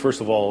happening,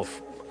 first of all,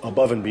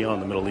 above and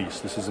beyond the Middle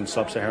East. This is in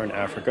sub-Saharan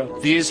Africa.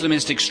 The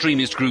Islamist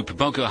extremist group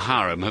Boko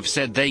Haram have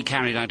said they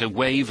carried out a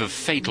wave of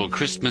fatal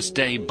Christmas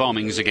Day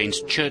bombings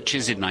against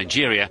churches in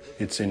Nigeria.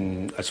 It's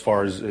in as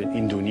far as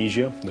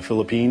Indonesia, the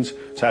Philippines.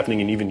 It's happening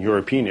in even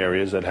European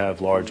areas that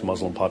have large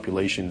Muslim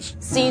populations.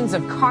 Scenes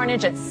of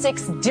carnage at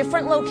 6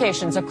 different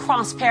locations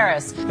across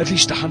Paris. At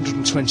least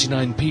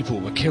 129 people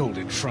were killed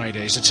in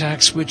Friday's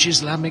attacks, which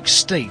Islamic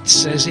State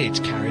says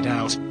it carried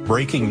out.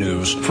 Breaking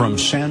news from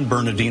San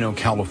Bernardino,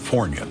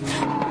 California.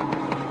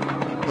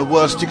 The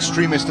worst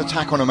extremist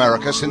attack on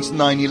America since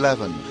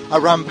 9/11. A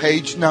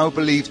rampage now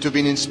believed to have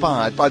been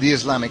inspired by the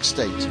Islamic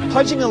State.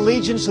 Pledging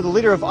allegiance to the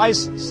leader of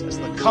ISIS as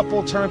the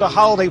couple turned a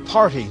holiday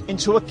party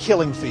into a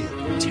killing field.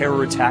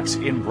 Terror attacks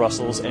in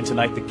Brussels, and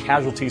tonight the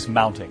casualties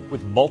mounting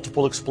with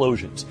multiple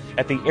explosions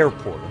at the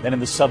airport and then in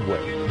the subway.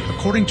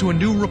 According to a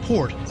new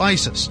report,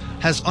 ISIS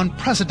has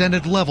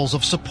unprecedented levels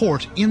of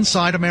support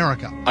inside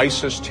America.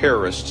 ISIS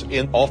terrorists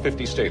in all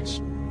 50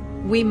 states.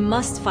 We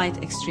must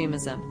fight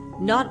extremism,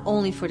 not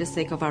only for the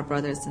sake of our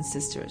brothers and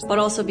sisters, but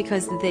also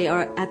because they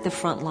are at the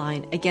front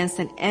line against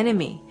an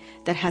enemy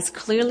that has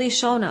clearly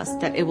shown us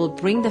that it will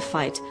bring the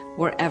fight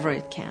wherever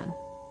it can.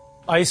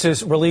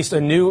 ISIS released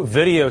a new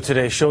video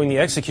today showing the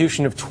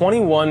execution of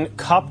 21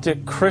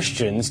 Coptic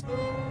Christians.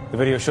 The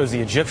video shows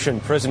the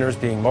Egyptian prisoners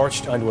being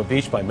marched onto a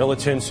beach by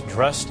militants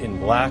dressed in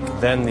black.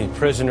 Then the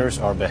prisoners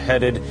are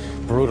beheaded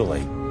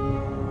brutally.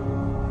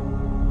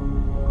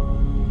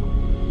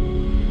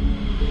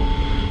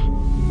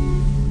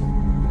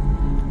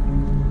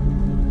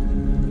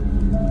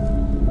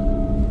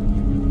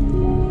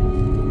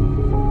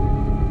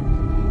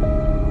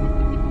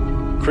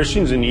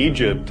 Christians in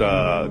Egypt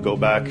go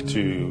back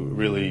to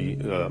really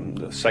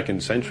the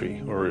 2nd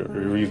century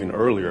or even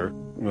earlier.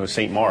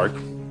 St. Mark,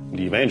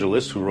 the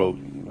evangelist who wrote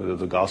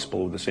the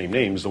gospel of the same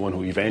name, is the one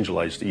who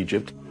evangelized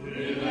Egypt.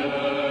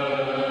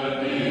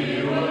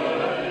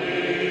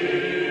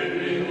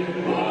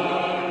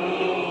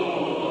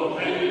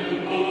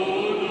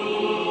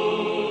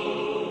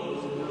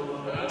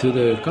 To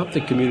the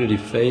Coptic community,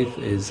 faith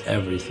is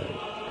everything.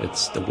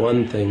 It's the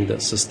one thing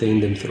that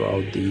sustained them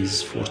throughout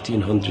these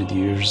 1400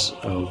 years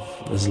of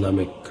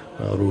Islamic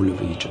rule of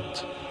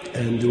Egypt.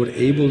 And they were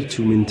able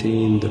to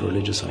maintain their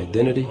religious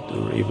identity, they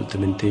were able to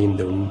maintain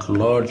their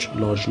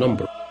large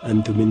number.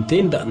 And to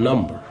maintain that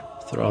number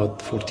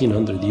throughout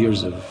 1400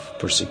 years of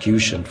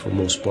persecution for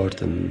most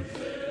part and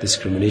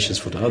discriminations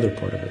for the other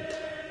part of it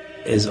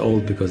is all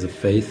because of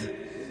faith.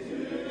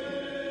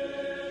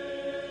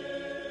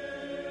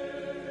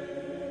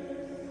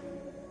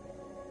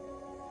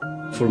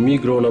 For me,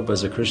 growing up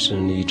as a Christian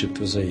in Egypt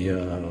was a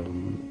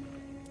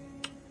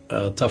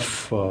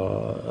tough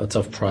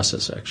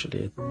process,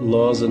 actually.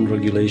 Laws and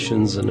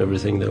regulations and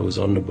everything that was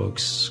on the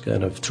books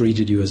kind of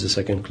treated you as a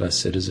second-class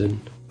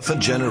citizen. For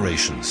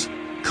generations,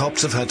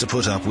 Copts have had to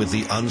put up with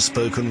the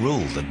unspoken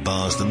rule that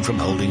bars them from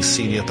holding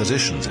senior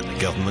positions in the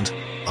government,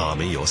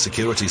 army, or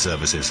security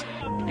services.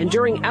 And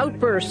during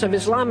outbursts of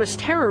Islamist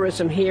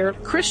terrorism here,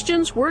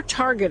 Christians were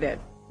targeted.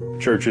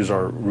 Churches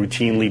are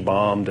routinely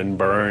bombed and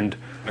burned.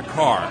 A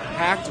car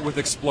packed with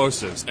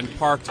explosives and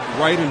parked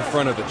right in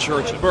front of the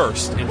church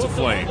burst into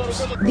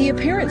flames. The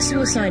apparent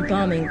suicide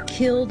bombing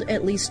killed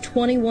at least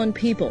 21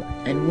 people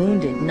and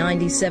wounded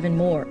 97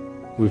 more.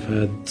 We've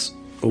had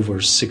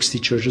over 60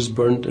 churches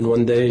burned in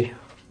one day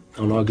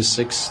on August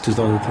 6,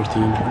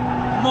 2013.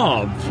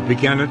 Mobs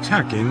began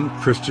attacking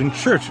Christian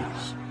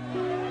churches.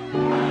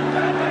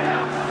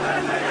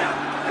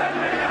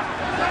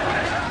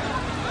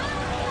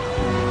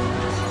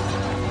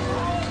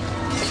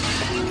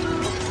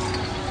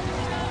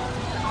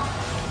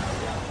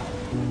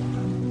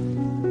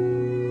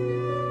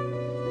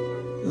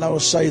 لو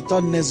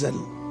الشيطان نزل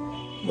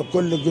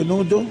بكل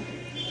جنوده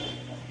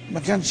ما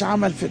كانش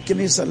عمل في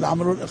الكنيسة اللي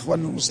عملوه الإخوان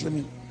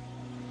المسلمين.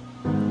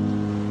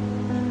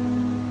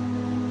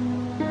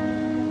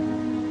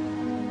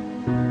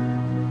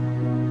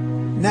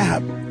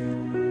 نهب،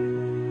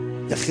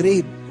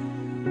 تخريب.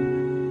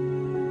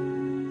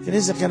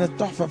 الكنيسة كانت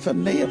تحفة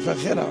فنية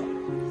فاخرة.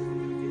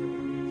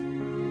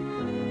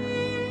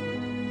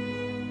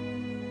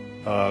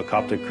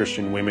 Coptic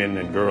Christian women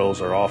and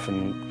girls are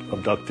often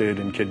abducted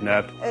and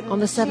kidnapped. On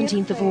the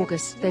 17th of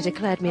August, they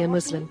declared me a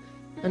Muslim,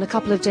 and a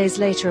couple of days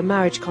later a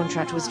marriage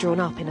contract was drawn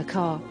up in a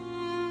car.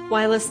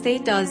 While the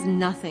state does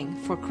nothing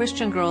for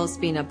Christian girls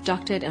being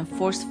abducted and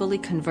forcefully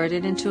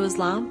converted into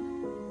Islam,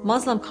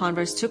 Muslim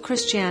converts to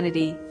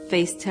Christianity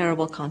face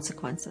terrible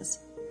consequences.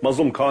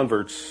 Muslim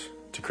converts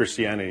to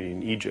Christianity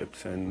in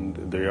Egypt, and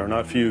they are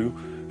not few,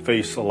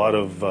 face a lot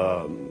of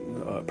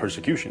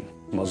persecution.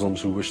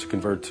 Muslims who wish to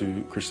convert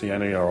to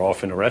Christianity are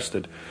often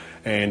arrested,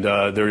 and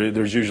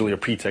there's usually a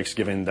pretext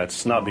given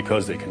that's not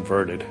because they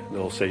converted.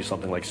 They'll say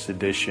something like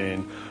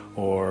sedition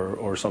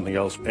or something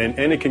else,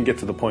 and it can get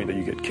to the point that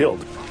you get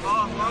killed.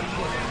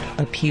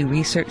 A Pew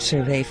Research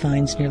survey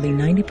finds nearly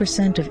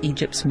 90% of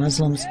Egypt's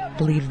Muslims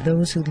believe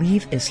those who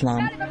leave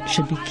Islam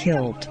should be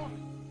killed.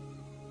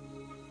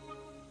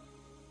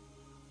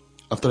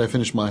 After I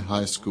finished my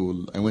high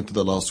school, I went to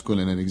the law school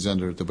in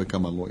Alexandria to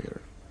become a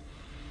lawyer.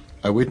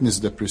 I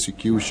witnessed the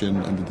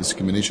persecution and the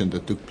discrimination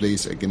that took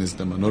place against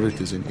the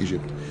minorities in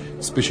Egypt,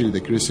 especially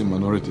the Christian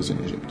minorities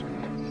in Egypt,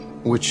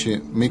 which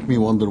make me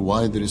wonder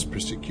why there is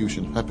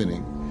persecution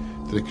happening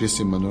to the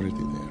Christian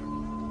minority there.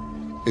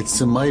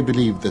 It's my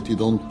belief that you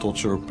don't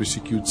torture or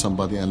persecute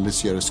somebody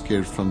unless you are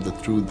scared from the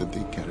truth that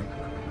they carry.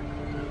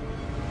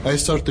 I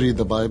started to read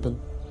the Bible.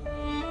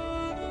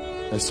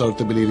 I started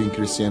to believe in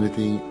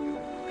Christianity.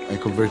 I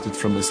converted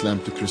from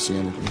Islam to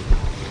Christianity.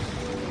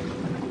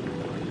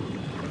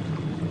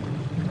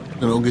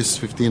 On August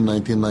 15,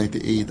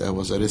 1998, I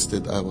was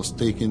arrested. I was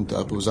taken to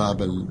Abu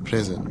Zabal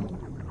prison,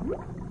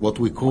 what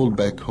we call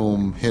back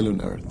home hell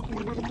on earth,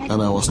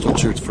 and I was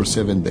tortured for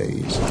 7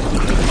 days.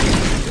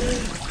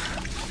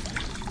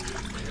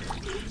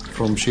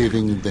 From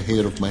shaving the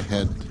hair of my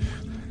head,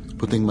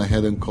 putting my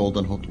head in cold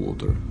and hot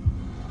water,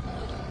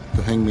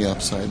 to hang me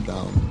upside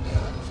down,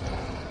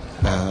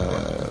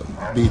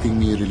 beating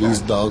me, release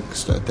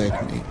dogs to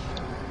attack me,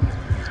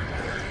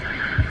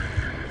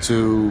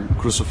 to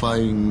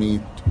crucifying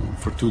me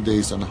for 2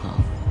 days and a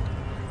half.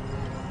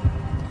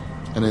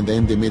 And in the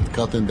end they made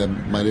cutting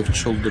my left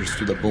shoulders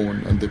to the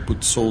bone, and they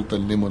put salt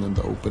and lemon in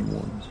the open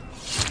wounds.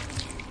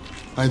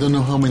 I don't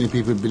know how many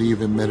people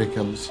believe in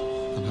miracles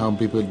and how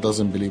many people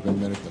doesn't believe in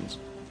miracles.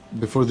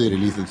 Before they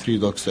released the 3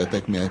 dogs to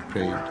attack me, I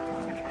prayed.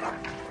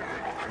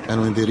 And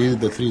when they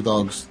released the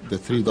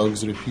 3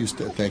 dogs refused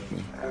to attack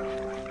me.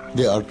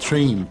 They are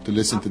trained to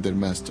listen to their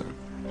master.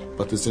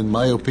 But it's in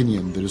my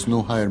opinion, there is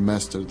no higher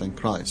master than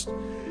Christ.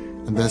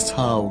 And that's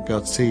how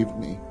God saved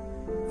me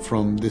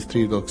from these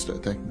 3 dogs to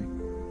attack me.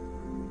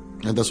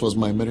 And that was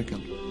my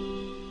miracle.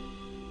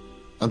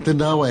 Until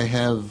now I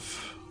have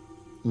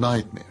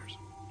nightmares.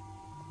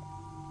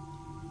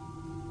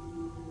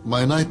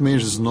 My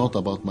nightmares is not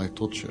about my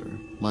torture.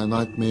 My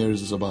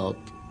nightmares is about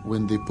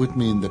when they put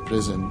me in the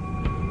prison.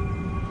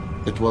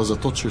 It was a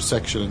torture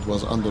section, it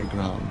was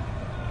underground.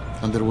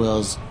 And there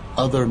was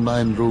other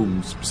 9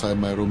 rooms beside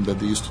my room that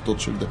they used to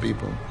torture the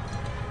people.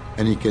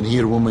 And you can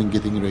hear women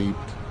getting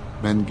raped,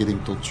 men getting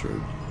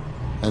tortured.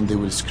 And they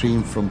will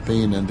scream from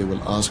pain and they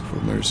will ask for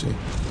mercy.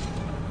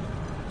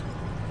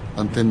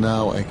 Until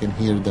now, I can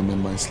hear them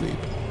in my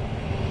sleep.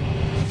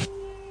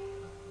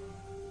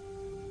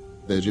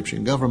 The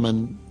Egyptian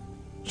government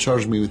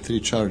charged me with 3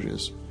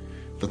 charges.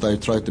 That I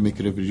tried to make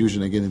a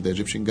revolution against the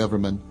Egyptian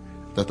government,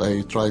 that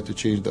I tried to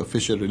change the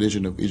official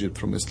religion of Egypt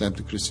from Islam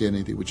to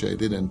Christianity, which I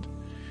didn't,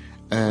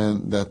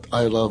 and that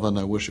I love and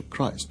I worship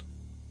Christ.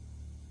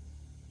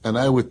 And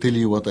I would tell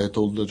you what I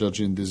told the judge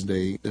in this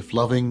day. If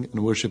loving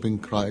and worshiping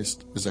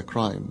Christ is a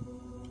crime,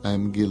 I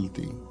am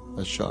guilty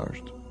as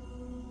charged.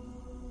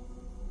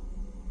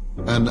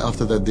 And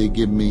after that they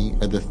give me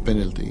a death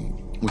penalty,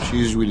 which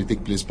usually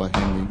takes place by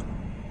hanging.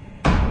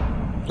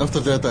 After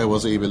that I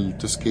was able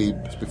to escape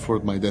before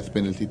my death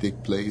penalty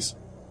take place.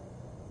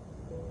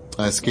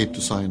 I escaped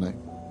to Sinai.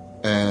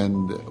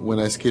 And when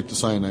I escaped to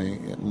Sinai,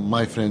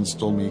 my friends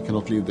told me you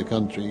cannot leave the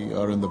country, you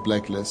are on the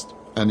blacklist.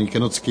 And you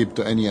cannot escape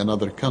to any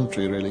another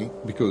country really,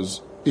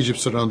 because Egypt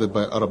is surrounded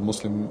by Arab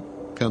Muslim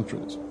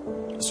countries.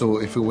 So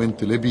if we went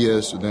to Libya,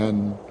 Sudan,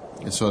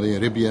 Saudi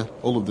Arabia,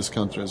 all of these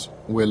countries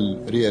will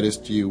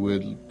rearrest you,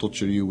 will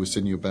torture you, will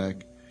send you back.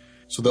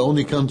 So the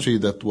only country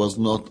that was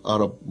not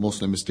Arab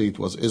Muslim state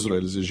was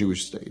Israel, is a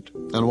Jewish state.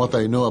 And what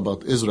I know about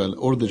Israel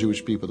or the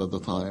Jewish people at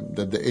the time,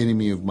 that the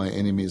enemy of my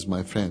enemy is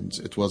my friends.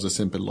 It was a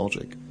simple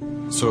logic.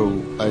 So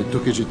I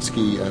took a jet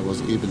ski. I was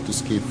able to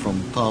escape from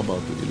Taba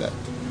to Eilat,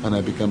 and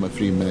I became a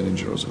free man in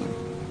Jerusalem.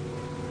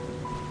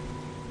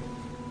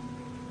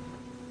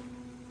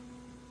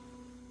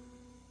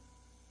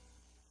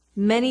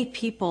 Many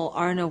people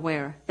aren't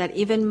aware that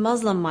even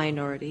Muslim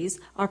minorities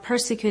are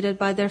persecuted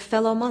by their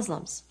fellow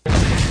Muslims.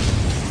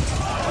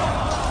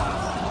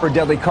 For a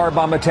deadly car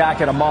bomb attack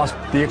at a mosque,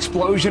 the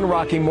explosion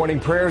rocking morning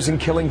prayers and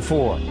killing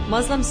 4.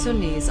 Muslim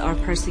Sunnis are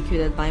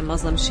persecuted by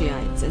Muslim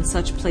Shiites in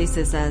such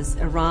places as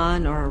Iran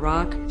or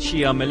Iraq.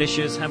 Shia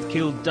militias have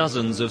killed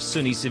dozens of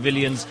Sunni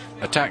civilians.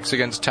 Attacks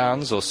against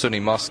towns or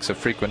Sunni mosques are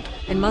frequent.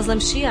 And Muslim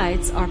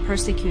Shiites are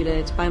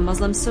persecuted by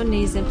Muslim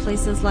Sunnis in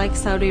places like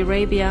Saudi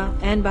Arabia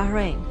and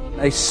Bahrain.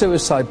 A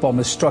suicide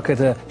bomber struck at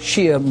a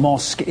Shia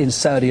mosque in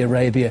Saudi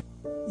Arabia.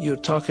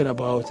 You're talking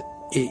about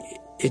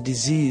a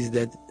disease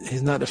that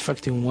is not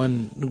affecting one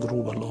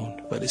group alone,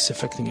 but it's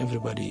affecting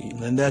everybody.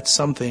 And that's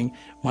something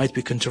might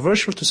be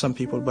controversial to some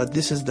people, but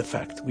this is the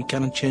fact. We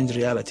cannot change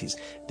realities.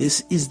 This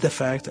is the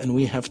fact, and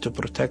we have to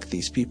protect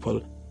these people.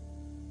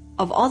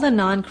 Of all the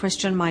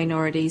non-Christian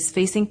minorities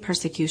facing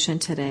persecution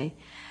today,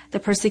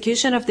 the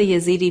persecution of the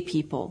Yazidi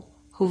people,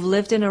 who've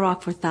lived in Iraq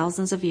for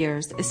thousands of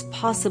years, is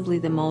possibly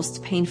the most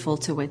painful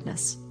to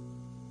witness.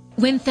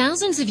 When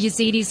thousands of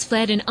Yazidis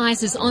fled in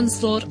ISIS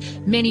onslaught,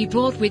 many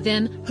brought with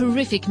them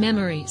horrific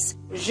memories.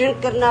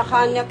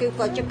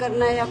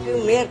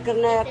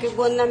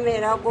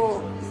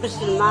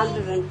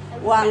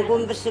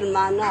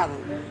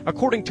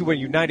 According to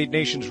a United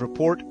Nations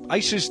report,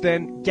 ISIS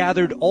then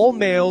gathered all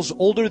males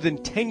older than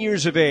 10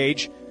 years of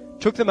age,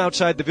 took them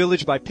outside the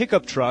village by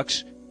pickup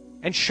trucks,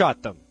 and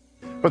shot them.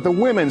 But the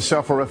women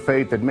suffer a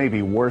fate that may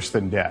be worse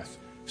than death.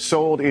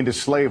 Sold into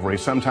slavery,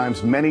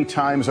 sometimes many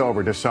times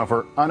over, to suffer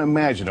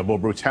unimaginable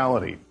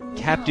brutality.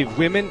 Captive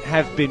women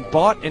have been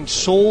bought and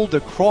sold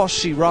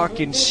across Iraq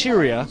and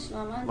Syria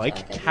like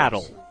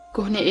cattle.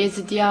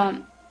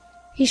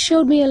 He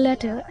showed me a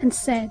letter and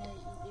said,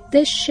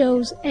 "This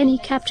shows any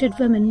captured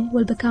woman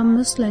will become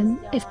Muslim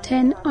if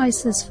 10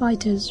 ISIS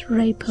fighters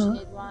rape her."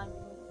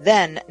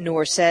 Then,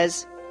 Noor says,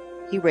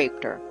 he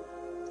raped her.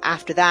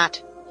 After that,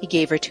 he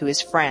gave her to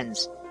his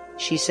friends.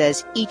 She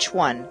says each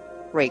one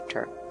raped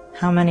her.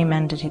 How many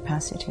men did he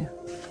pass you to?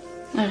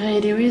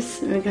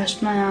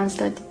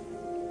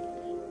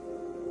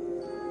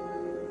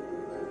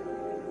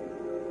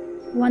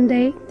 One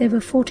day, there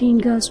were 14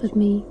 girls with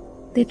me.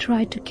 They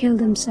tried to kill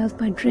themselves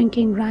by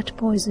drinking rat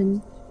poison,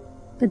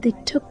 but they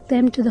took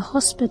them to the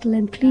hospital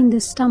and cleaned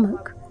their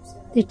stomach.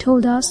 They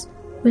told us,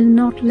 "We'll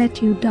not let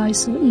you die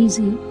so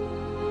easy."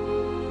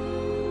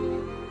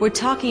 We're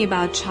talking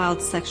about child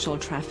sexual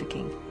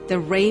trafficking, the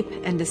rape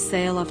and the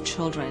sale of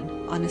children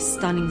on a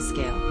stunning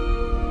scale.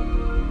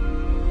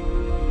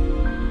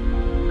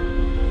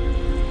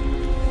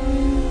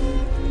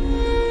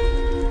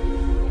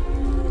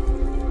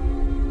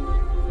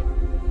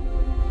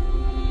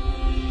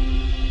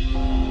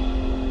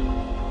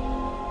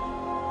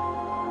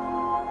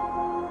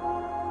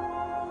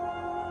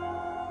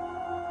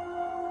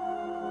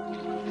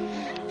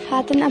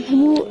 هاتن أم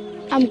همو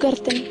أم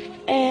قرتن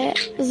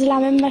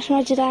زلامة مش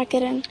مجرى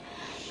كرن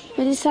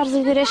مدي صار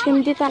زغريش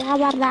كمدي طلع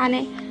برد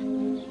عني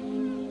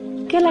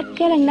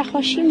كلك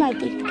نخوشي ما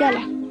ديت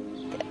كلك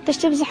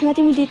تشتب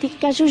زحمتي مديتي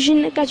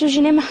كاجو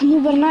جن محمو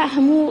برنا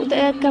همو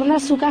كرنا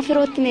سوكا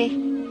فروتني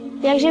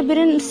ياجي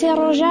برن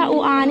سيروجا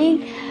وانين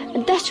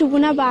دهشو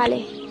بنا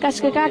بالي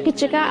كاسكا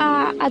كيتشكا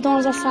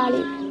ادونزا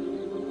سالي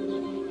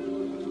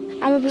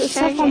عم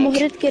بصفة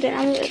مهرد كرن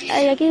عم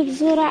يجي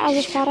بزورة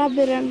أو فارا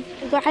برم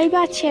جو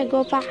عيبات شيء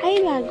جو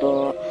بعيبة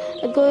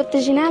جو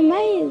تجنا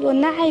ماي جو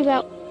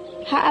نعيبة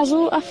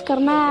هأزو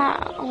أفكرنا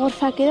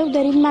غرفة كده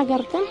ودريب ما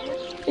قرتن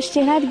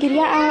اشتهاد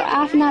قريا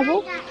عافنا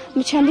بو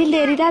مشاندي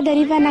الدريدا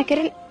دريبا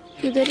نكرن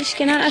يدريش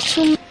كنا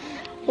أشوم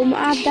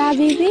ومقعد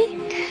بيبي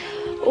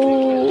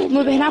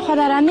ومبهنا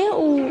خضراني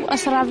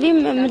وأسرافي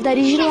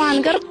مدريجي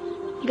وعن قرب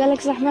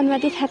قالك زحمن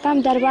مديت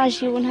هتام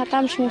درباجي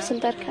ونهتام مش موصل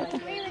دركاتن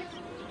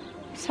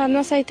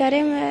صارنا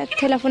سيطرة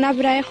تلفونا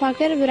براي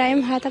خواكر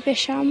برايم هاتا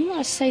بشام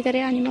السيطرة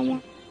يعني ماما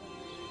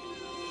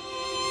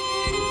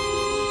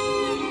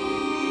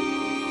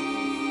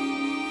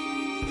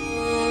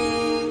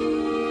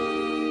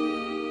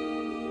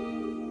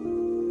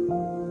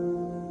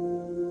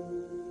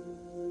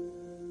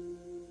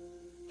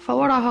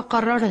فوراها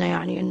قررنا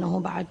يعني انه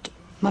بعد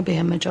ما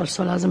بهم مجال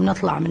لازم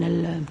نطلع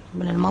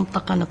من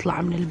المنطقة،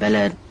 نطلع من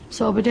البلد.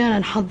 بدينا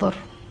نحضر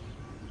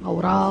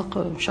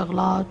اوراق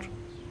شغلات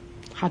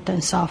حتى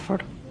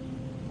نسافر.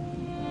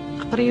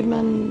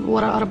 تقريبا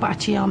ورا 4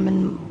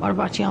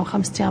 أيام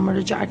 5 أيام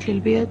رجعت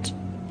للبيت.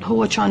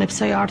 هو كان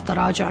بسيارته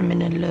راجع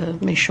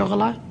من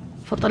شغله،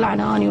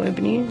 فطلعنا أنا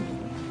وابني،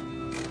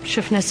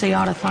 شفنا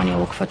سيارة ثانية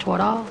وقفت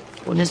وراه،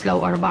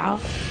 ونزلوا 4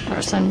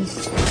 رأسا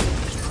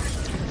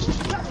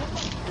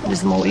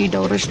لزموا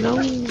ايده ورجله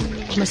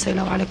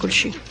ومسيلوا على كل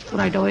شيء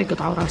ورايدوا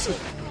يقطعوا راسي.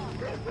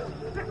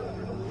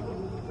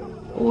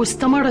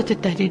 واستمرت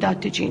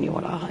التهديدات تجيني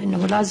وراها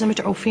انه لازم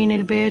تعوفين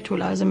البيت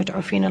ولازم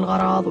تعوفين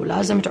الغراض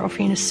ولازم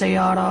تعوفين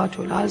السيارات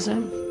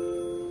ولازم.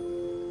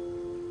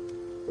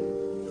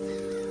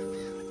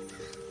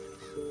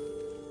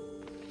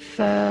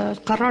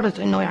 فقررت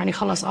انه يعني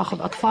خلص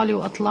اخذ اطفالي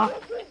واطلع.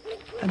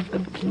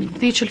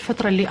 بذيك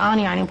الفترة اللي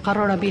انا يعني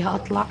مقررة بيها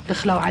اطلع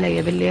دخلوا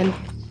علي بالليل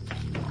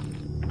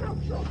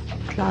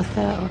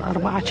 3 أو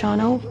 4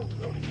 كانوا.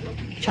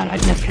 كان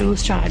عندنا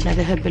فلوس، كان عندنا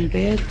ذهب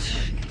بالبيت.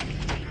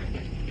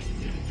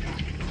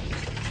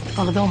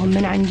 أخذوهم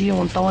من عندي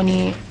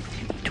وانطوني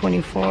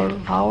 24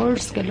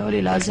 hours، قالوا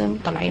لي لازم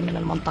طلعين من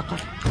المنطقة.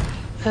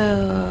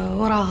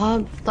 وراها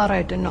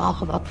اضطريت إنه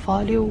أخذ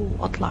أطفالي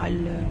وأطلع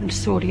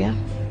لسوريا،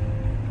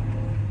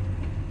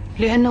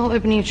 لأنه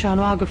ابني كان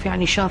واقف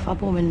يعني شاف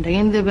أبوه من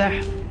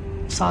ينذبح،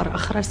 صار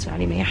أخرس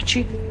يعني ما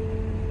يحكي.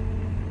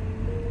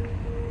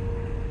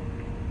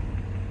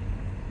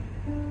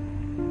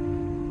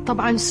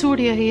 طبعا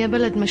سوريا هي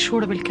بلد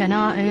مشهورة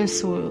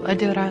بالكنائس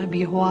وأدرة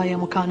بهواية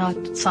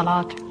مكانات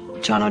صلاة.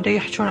 كانوا دا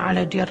يحجون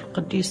على دير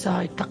القديسة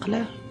هاي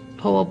التقلة،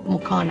 هو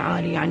بمكان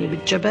عالي يعني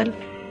بالجبل.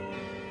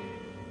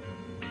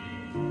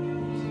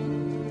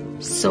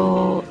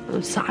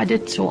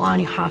 صعدت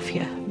وأني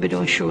حافية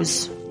بدون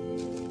شوز.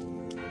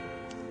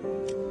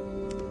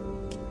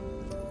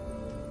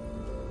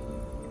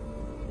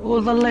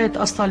 وظليت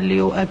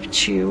أصلي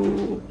وأبكي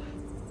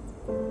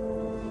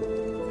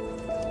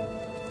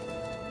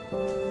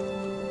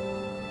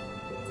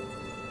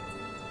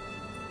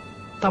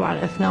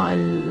طبعا أثناء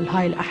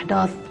هاي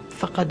الأحداث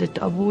فقدت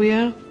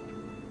أبويا،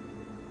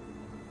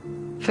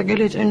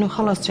 فقلت إنه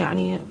خلص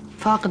يعني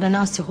فاقدة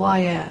ناس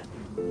هواية،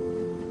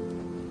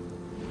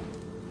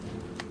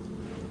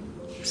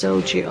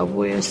 زوجي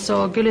أبويا.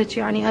 قلت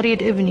يعني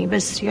أريد ابني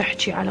بس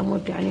يحكي على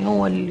مود يعني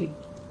هو اللي.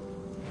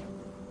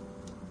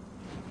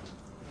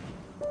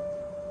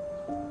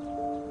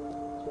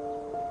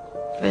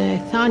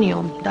 ثاني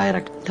يوم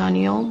دايركت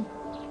ثاني يوم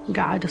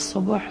قعد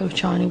الصبح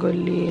وكان يقول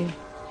لي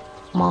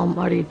مام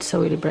أريد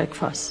تسوي لي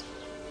بريكفاست.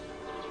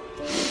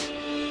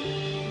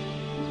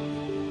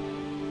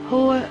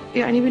 هو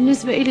يعني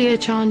بالنسبة إلي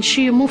كان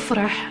شيء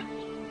مفرح،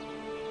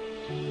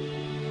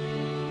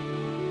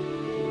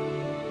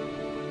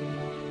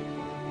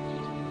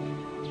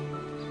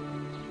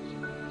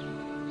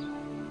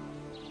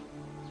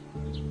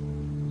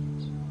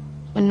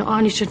 إنه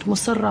أنا كنت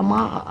مصرة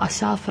ما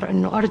أسافر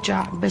إنه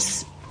أرجع،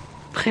 بس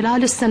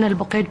خلال السنة اللي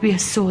بقيت بيها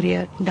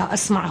سوريا دا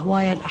أسمع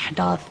هواية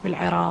الأحداث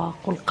بالعراق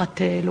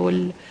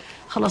والقتل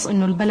خلص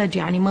إنه البلد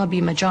يعني ما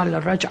بي مجال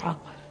للرجعة.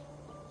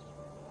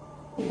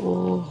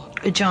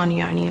 وإجاني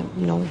يعني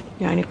إنه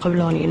يعني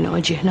قبلوني إنه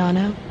أجي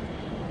هنا،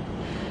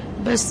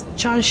 بس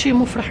كان شيء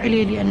مفرح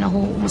إلي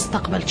لأنه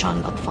مستقبل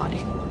كان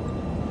لأطفالي.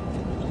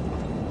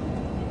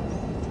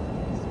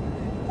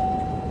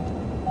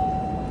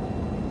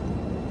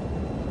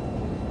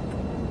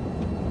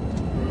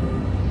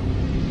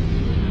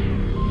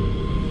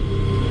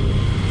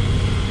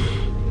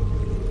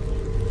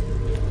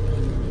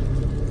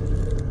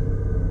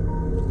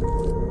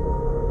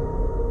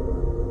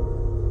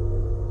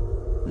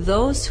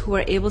 Those who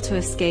were able to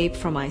escape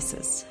from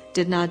ISIS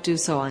did not do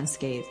so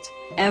unscathed.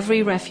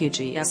 Every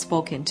refugee I've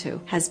spoken to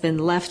has been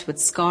left with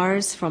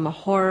scars from a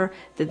horror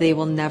that they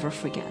will never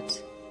forget.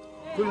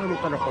 كلهم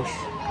انطرحوش،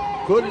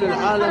 كل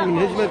العالم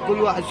انهزمت،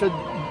 كل واحد شد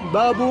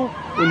بابه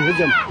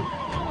وانهزم،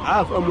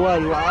 عاف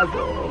أموال وعاف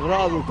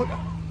أغراض وكل.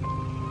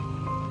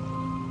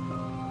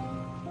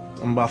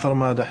 مبعثر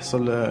ما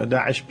يحصل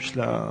داعش مش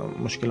لا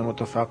مشكلة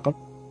متفاقم.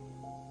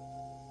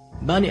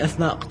 باني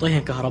أثناء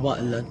قطيهن كهرباء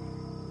إلا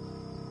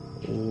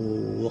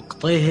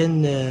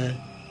وقطيهن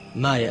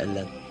ماية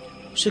إلا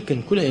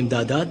وسكن كل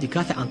إمدادات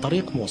دكاتة عن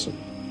طريق موصل.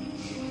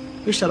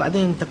 إيش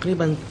بعدين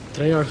تقريبا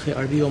تريار خي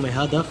أربي ومي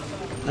هذا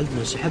قلت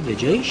منسحب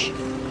لجيش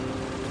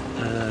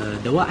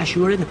دواعش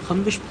يورد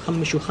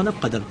بخمش وخنب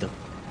قدمته.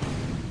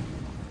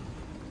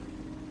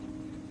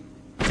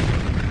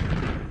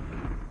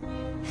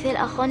 في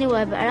الأخوني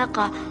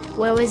وبعراقة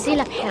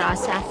ووزيلة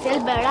بحراسة في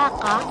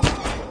البعراقة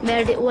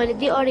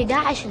ولدي أوري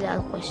داعش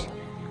للقش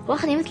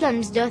واخني مثل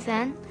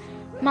المزدوثن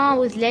ما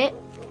وذلي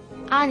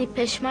أني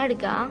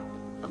بشمرقة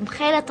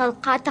بخيلة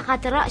طلقات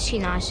تقات رأسي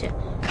ناشة.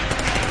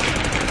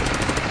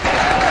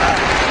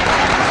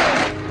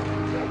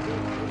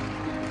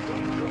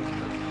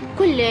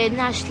 كل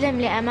ناش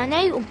لم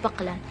لأماني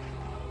وبقلا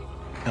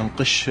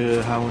انقش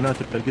هاونات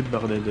بقد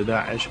بغداد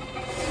داعش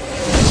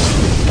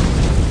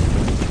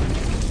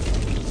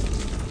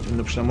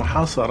انه بش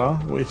محاصرة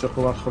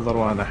ويتقوا خضر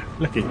وانح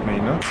لكي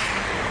مينا.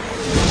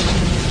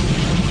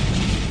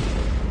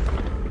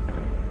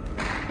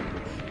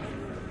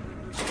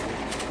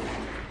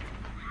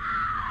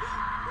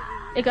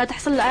 قاعد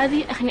تحصل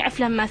العادي أخني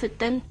عفلة ما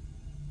ثتن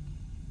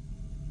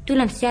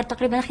طولهم السيارة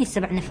تقريبا أخني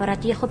 7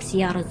 نفرات ياخذ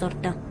سيارة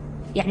زرته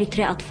يعني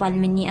 3 أطفال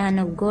مني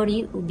أنا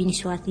وقوري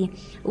وبنشواتي.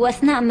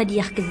 وأثناء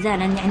مديخ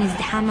كزالا يعني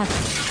ازدحامات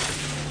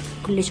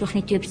كلش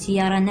وخني تيوب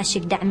سيارة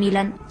نشك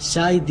دعميلا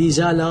سايد دي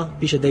زالة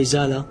بيش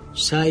ديزالة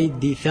سايد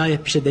دي ثاية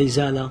بيش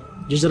ديزالة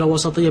جزرة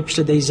وسطية بيش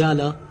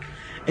ديزالة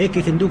ايك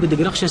تندوق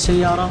دقرقشة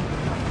سيارة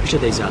بيش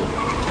ديزالة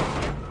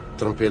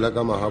ترمبيلا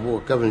كما هابو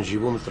كفن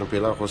جيبو من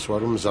ترمبيلا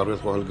خوسوارو مزاريت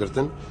خو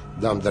القرتن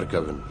دام در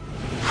كفن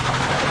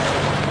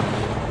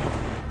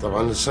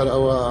طبعا السرقة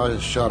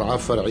والشارع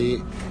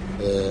فرعي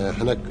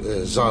هناك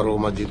زارو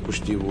مديد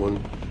كشتيبون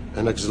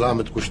هناك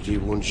زلامت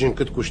كشتيبون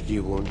جنكت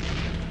كشتيبون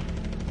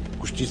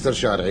كشتيستر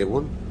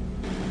شارعيبون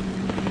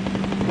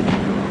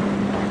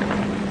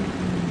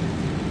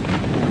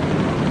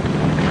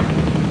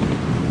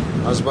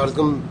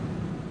أزباركم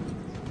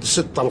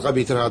 6 طلقة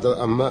بيتر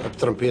هذا أما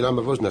بترمبيلا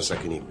ما فوزنا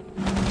ساكنين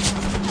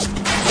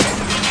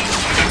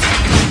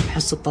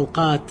حس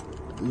الطلقات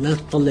لا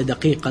تطلع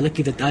دقيقة لك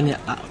إذا تاني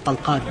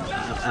طلقات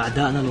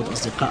أعدائنا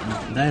وأصدقائنا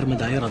داير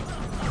مدايرة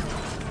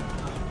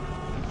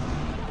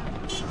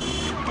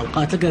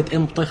طلقات لقيت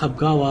ام طيخة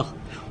بقاوة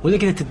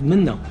ولقيت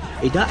تتمنى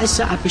إذا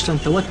الساعة بيشتن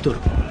توتر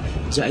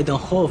زائدا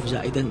خوف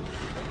زائدا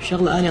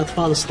شغلة أني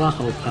أطفال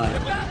صراخة وبكاية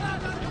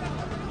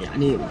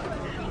يعني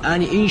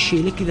أني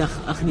إنشي لك إذا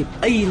أخني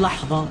بأي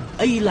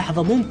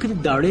لحظة ممكن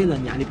الداريلا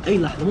يعني بأي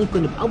لحظة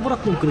ممكن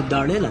بأبرك ممكن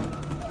الداريلا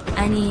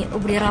أني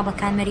أبري رابا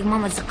كان مريق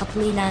ماما زقط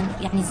ليلان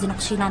يعني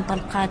زنقشيلان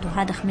طلقات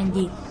وهادخ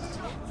مندي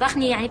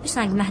فأخني يعني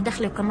بسناق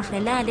مهدخلي وكمخلي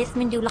لا ليث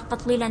مندي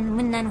ولقط ليلان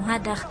منن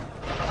وهادخ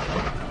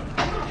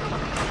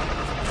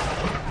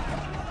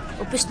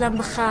وبشلان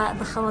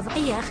بخا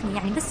وضعية أخني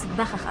يعني بس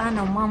بخخ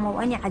أنا وماما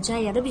وأني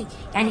عجاية لبي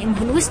يعني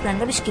مهلوسلان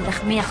لبش كده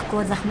خميخ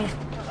كوذا خميخ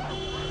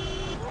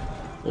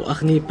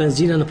وأخني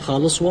بنزينا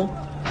بخالصوه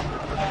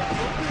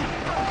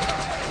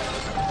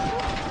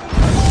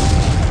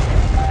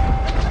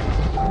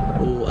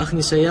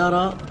وأخني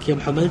سيارة كيوم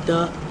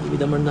حملتها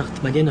بدمرنا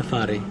 8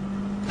 نفاري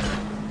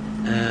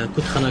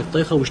كنت خناق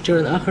طيخة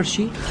واشترن آخر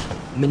شيء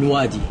من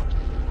وادي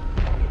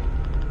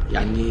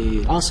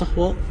يعني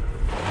عاصخوة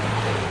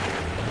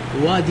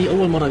وادي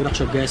أول مرة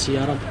أقرأ بقايا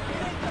سيارة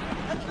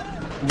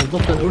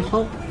بالضبط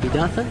الأرخة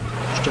بداثة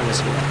اشترن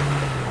سيارة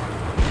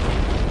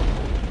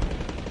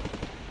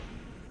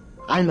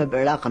علم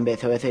بعلاقة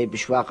بيثوثي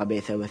بشواقة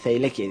بيثوثي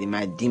لك يدي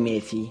مع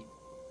ديميثي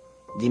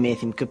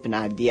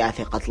مكبنا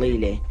دياثي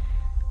قتليلي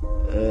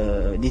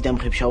دي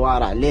تمخي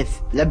بشوارع ليث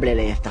لبلا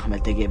لا يفتخمل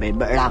تقيبه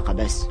بعلاقة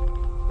بس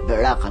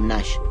بعلاقة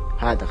مناش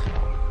هذا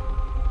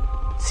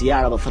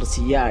سيارة بثر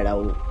سيارة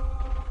و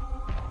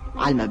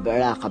علم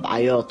بعلاقة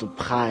بعيوط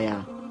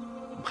وبخايا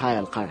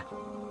القرى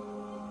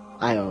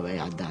أيوة بي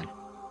عدان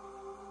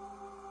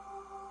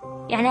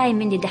يعني أي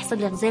مندي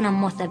دحصل لك زينا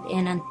موثب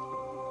إينا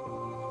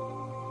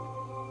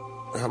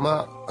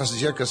ما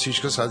أصدقائك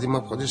السيش كس هذه ما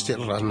بقدر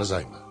يستقل رأسنا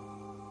زايمة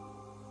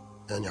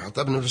يعني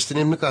حتى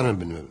بنفستني بنكارن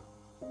بنمل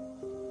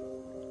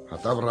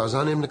حتى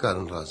برازاني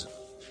بنكارن رازن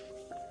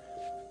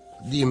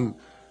ديم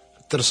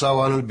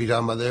ترساوان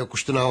البلا ماذا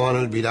كشتناوان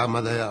البلا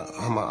ماذا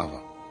هما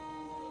أفا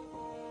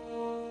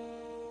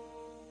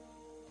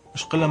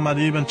مش قلنا ما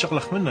ديبا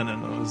نشغلخ منن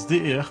إنه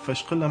صديقي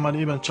يخفش قلنا ما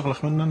ديبا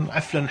نشغلخ منن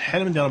عفلا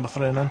حلم ديانا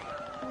بثرينا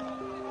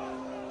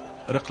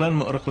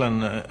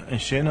رقلا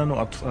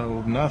انشينا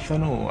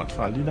وبناثا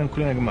واطفال ديدا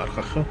كلنا جماعة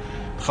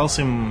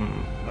خلصي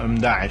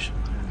مداعش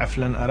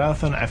عفلا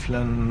اراثا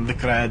عفلا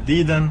ذكريات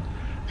ديدا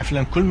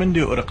عفلا كل من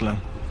دي ورقلا.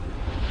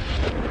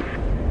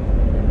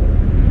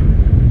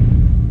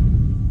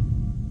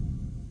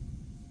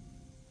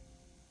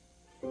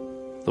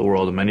 The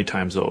world many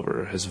times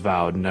over has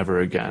vowed never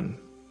again,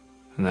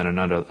 and then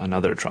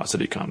another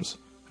atrocity comes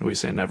and we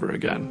say never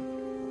again.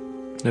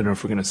 And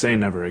if we're going to say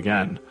never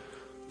again,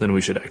 then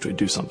we should actually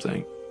do something.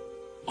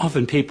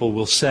 Often people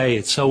will say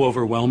it's so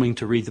overwhelming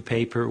to read the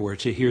paper or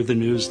to hear the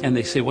news, and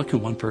they say, what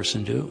can one person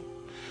do?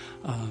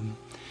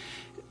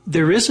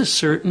 There is a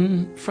certain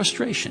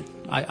frustration.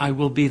 I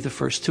will be the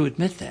first to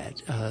admit that.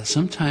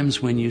 Sometimes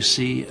when you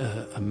see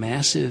a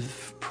massive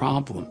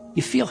problem,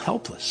 you feel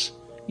helpless.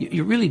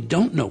 You really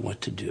don't know what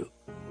to do.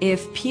 If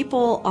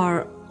people are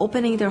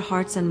opening their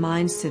hearts and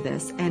minds to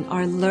this and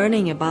are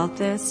learning about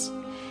this,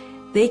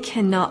 they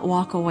cannot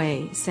walk away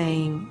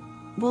saying,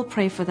 we'll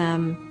pray for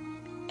them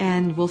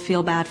and we'll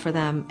feel bad for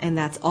them and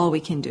that's all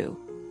we can do.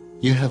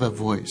 You have a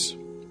voice.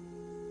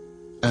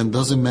 And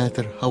doesn't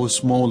matter how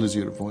small is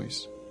your voice.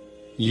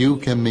 You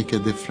can make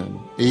a difference,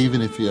 even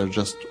if you are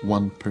just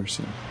one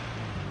person.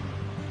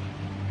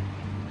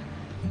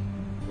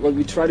 What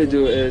we try to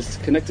do is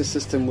connect a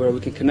system where we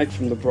can connect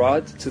from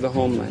abroad to the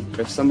homeland.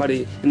 If somebody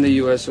in the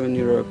US or in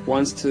Europe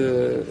wants to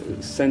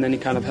send any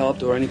kind of help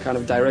or any kind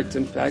of direct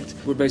impact,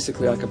 we're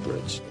basically like a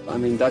bridge. I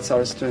mean, that's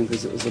our strength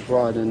is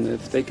abroad, and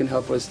if they can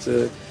help us to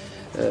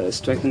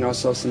strengthen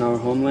ourselves in our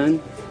homeland,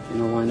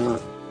 why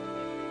not?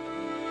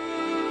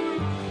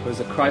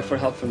 There's a cry for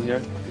help from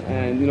here.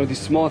 And,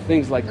 these small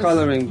things like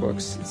coloring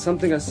books,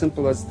 something as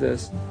simple as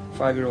this,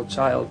 5-year-old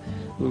child,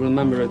 will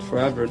remember it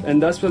forever. And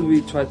that's what we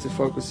try to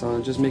focus on,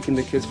 just making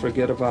the kids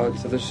forget about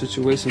their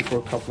situation for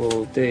a couple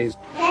of days.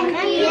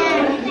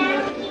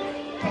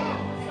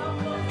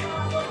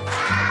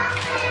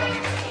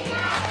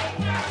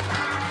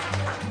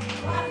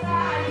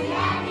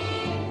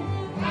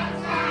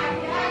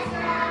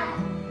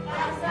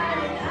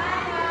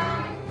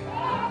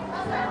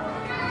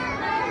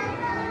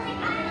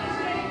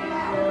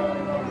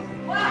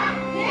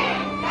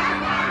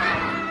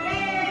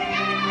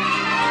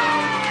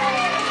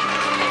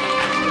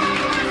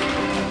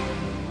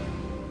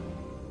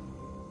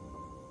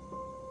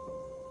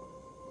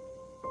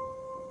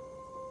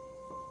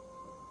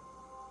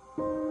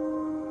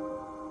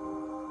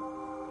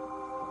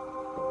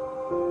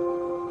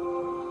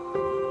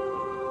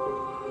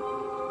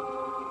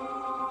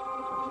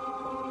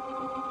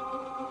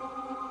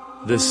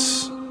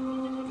 this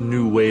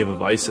new wave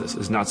of ISIS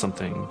is not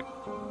something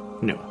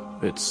new.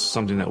 It's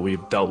something that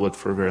we've dealt with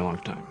for a very long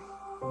time.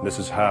 This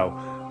is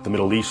how the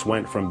Middle East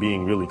went from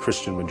being really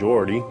Christian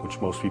majority, which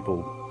most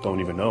people don't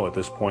even know at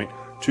this point,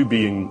 to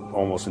being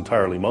almost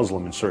entirely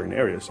Muslim in certain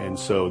areas. And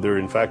so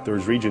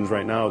there's regions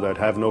right now that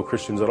have no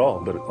Christians at all,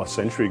 but a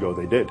century ago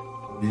they did.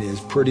 It is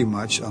pretty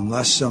much,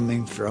 unless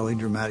something fairly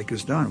dramatic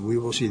is done, we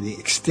will see the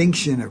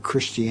extinction of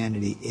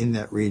Christianity in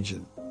that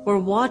region. We're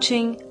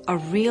watching a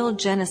real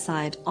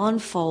genocide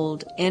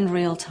unfold in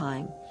real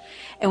time.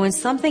 And when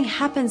something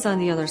happens on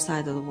the other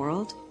side of the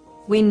world,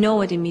 we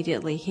know it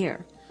immediately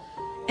here.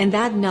 And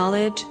that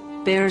knowledge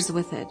bears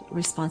with it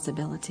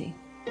responsibility.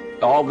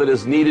 All that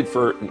is needed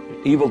for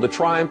evil to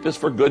triumph is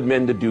for good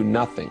men to do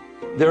nothing.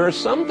 There are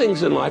some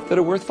things in life that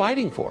are worth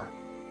fighting for.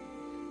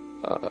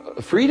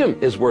 Freedom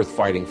is worth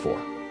fighting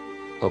for.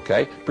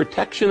 Okay?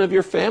 Protection of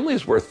your family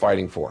is worth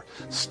fighting for.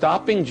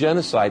 Stopping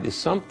genocide is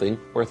something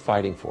worth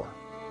fighting for.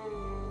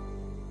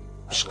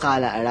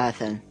 شقال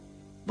أراثا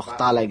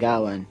بخطال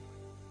قاون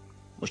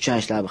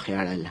وشاش لا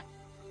بخيار الله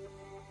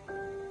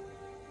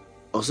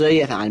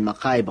وصيث على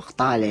المقاي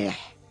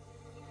بخطالح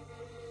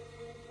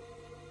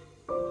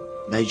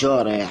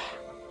بجورح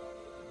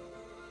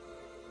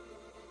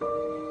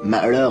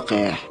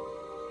مأروقح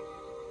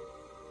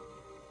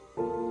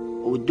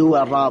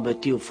والدول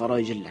رابطي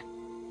وفرج الله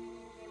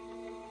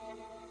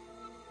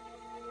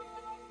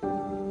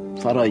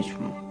فرج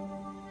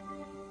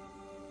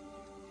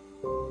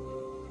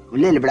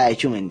والليل براي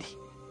شو مندي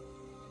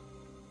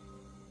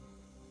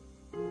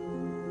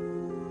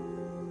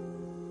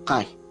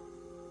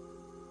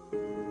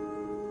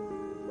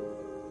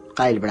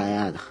قاي براي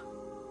هذا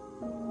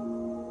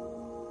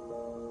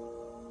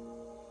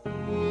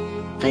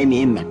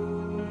قيمي إما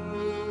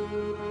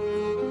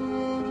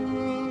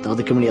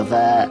تغضيكم لي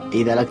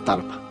إذا لك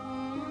طربة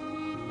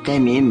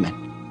قيمي إما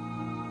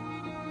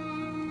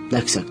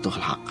لك سكتوخ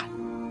الحق.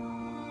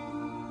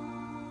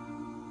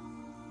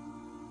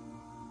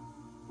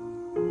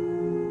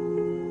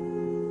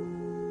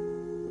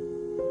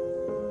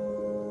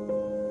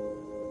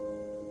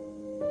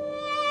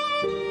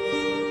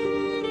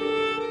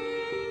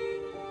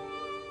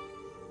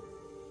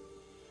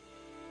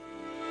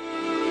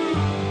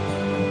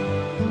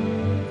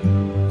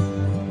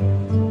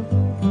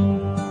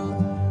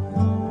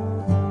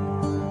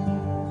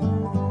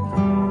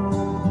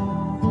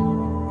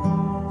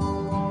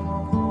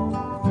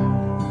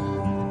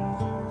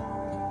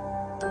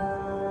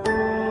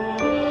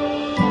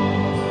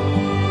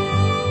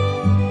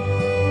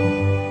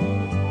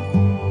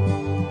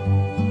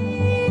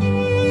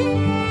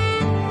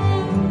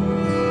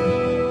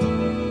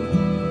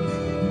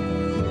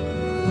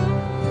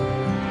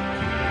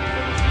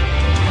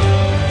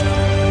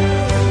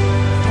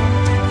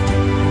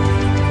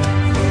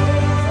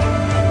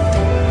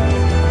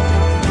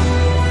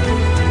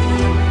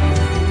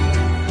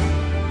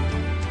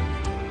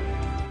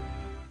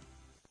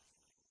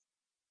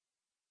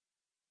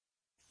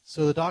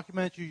 So the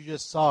documentary you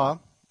just saw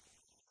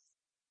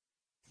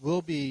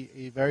will be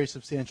a very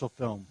substantial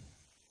film.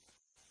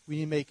 We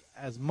need to make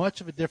as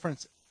much of a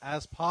difference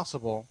as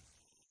possible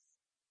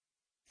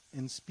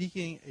in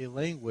speaking a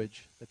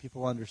language that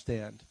people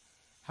understand.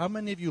 How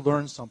many of you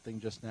learned something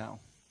just now?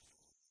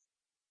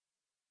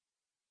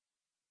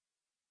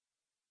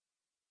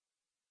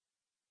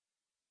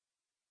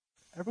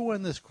 Everyone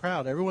in this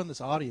crowd, everyone in this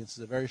audience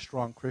is a very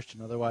strong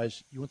Christian.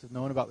 Otherwise, you wouldn't have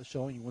known about the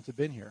show and you wouldn't have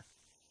been here.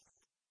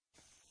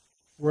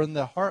 We're in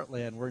the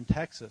heartland. We're in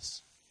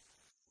Texas.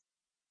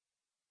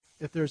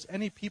 If there's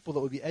any people that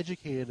would be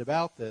educated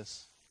about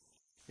this,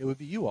 it would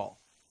be you all.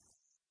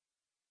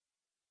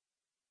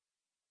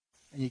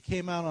 And you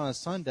came out on a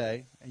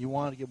Sunday and you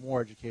wanted to get more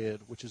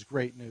educated, which is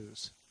great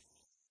news.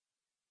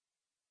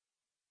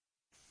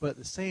 But at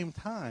the same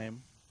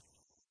time,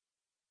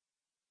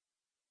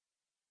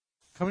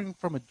 coming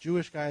from a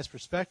Jewish guy's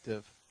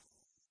perspective,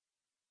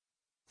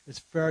 it's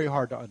very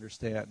hard to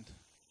understand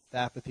the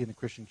apathy in the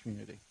Christian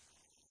community.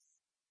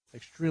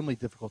 Extremely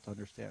difficult to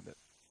understand it.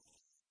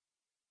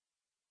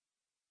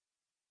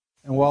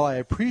 And while I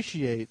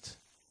appreciate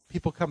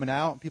people coming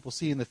out and people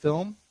seeing the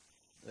film,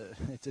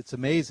 it's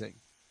amazing.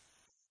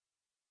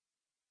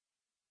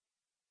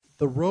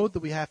 The road that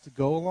we have to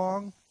go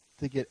along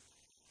to get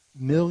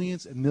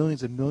millions and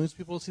millions and millions of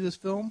people to see this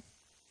film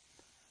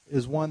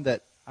is one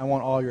that I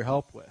want all your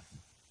help with.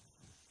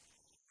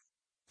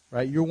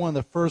 Right? You're one of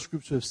the first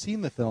groups who have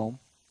seen the film,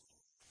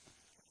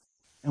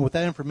 and with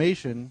that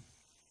information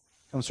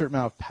comes a certain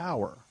amount of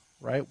power,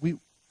 right? We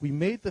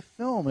made the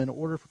film in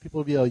order for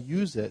people to be able to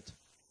use it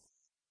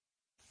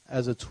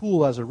as a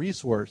tool, as a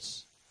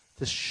resource,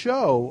 to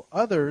show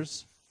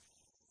others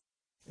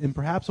in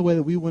perhaps a way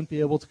that we wouldn't be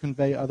able to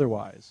convey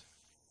otherwise.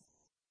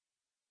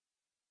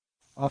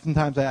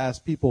 Oftentimes I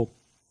ask people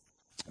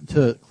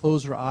to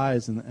close their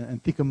eyes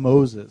and think of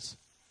Moses.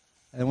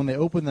 And when they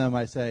open them,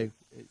 I say,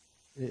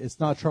 it's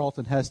not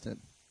Charlton Heston,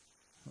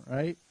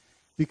 right?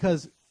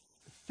 Because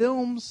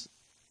films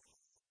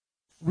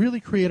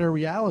really create a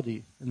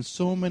reality in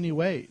so many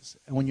ways.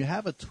 And when you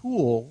have a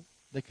tool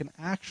that can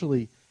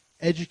actually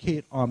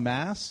educate en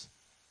masse,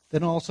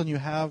 then all of a sudden you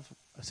have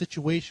a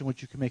situation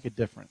which you can make a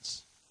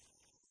difference.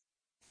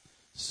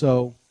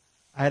 So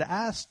I had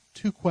asked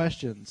 2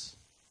 questions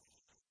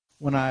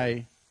when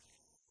I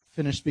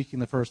finished speaking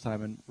the first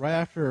time, and right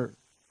after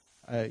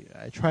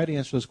I try to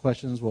answer those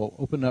questions, we'll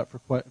open it up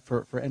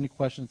for any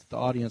questions that the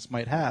audience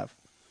might have.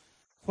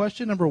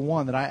 Question number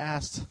 1 that I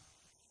asked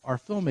our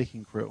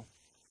filmmaking crew: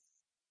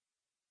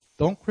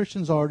 don't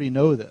Christians already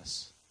know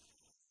this?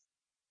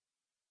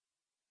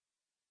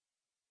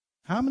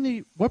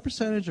 What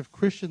percentage of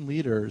Christian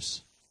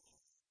leaders,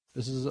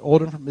 this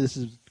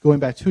is going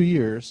back 2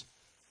 years,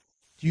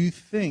 do you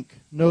think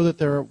know that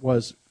there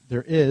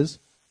is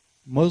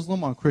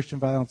Muslim on Christian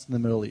violence in the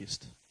Middle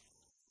East?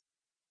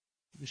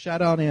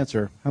 Shout out and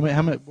answer. How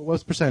many?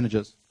 What's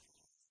percentages?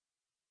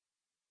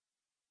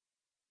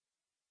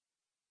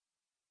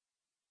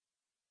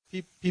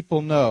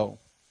 People know.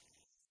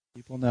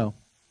 People know.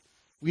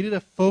 We did a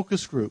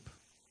focus group.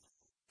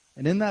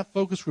 And in that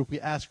focus group,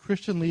 we asked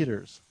Christian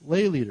leaders,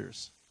 lay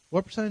leaders,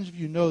 what percentage of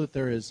you know that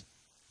there is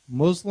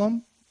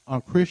Muslim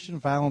on Christian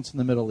violence in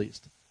the Middle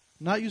East?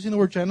 Not using the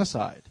word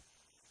genocide.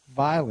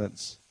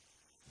 Violence.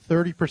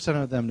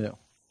 30% of them knew.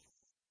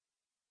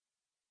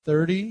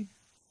 30%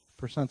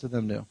 of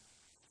them knew.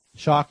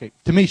 Shocking.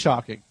 To me,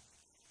 shocking.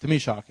 To me,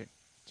 shocking.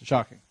 It's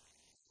shocking.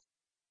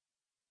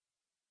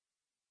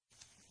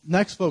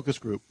 Next focus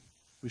group.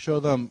 We show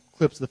them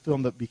clips of the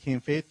film that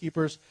became Faith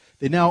Keepers.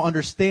 They now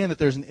understand that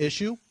there's an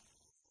issue.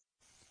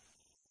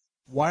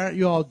 Why aren't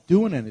you all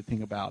doing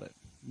anything about it?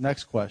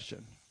 Next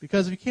question.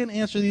 Because if you can't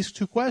answer these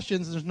 2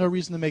 questions, there's no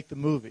reason to make the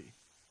movie.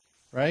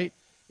 Right?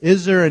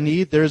 Is there a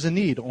need? There's a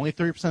need. Only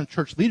 30% of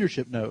church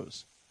leadership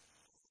knows.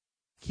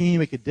 Can you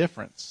make a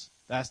difference?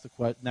 That's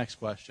the next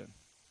question.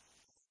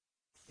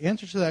 The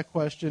answer to that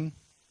question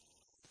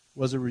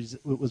was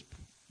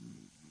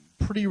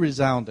pretty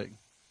resounding.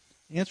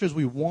 The answer is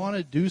we want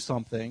to do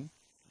something,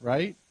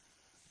 right?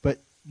 But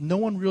no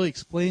one really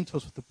explained to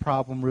us what the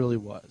problem really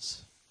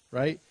was,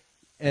 right?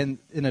 And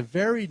in a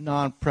very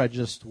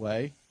non-prejudiced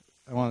way,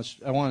 I want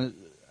to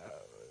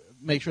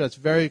make sure that's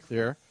very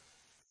clear.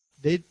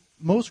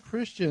 Most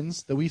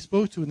Christians that we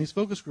spoke to in these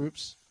focus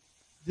groups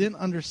didn't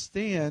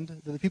understand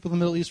that the people in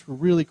the Middle East were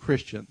really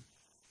Christian.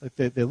 Like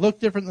they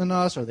look different than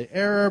us. Are they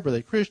Arab? Are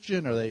they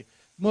Christian? Are they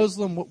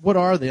Muslim? What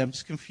are they? I'm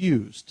just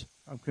confused.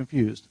 I'm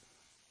confused.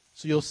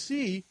 So you'll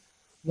see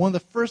one of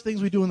the first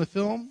things we do in the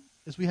film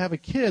is we have a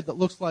kid that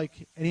looks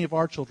like any of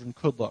our children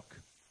could look,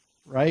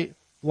 right?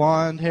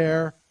 Blonde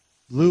hair,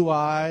 blue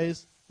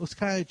eyes, looks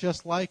kind of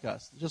just like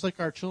us, just like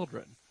our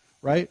children,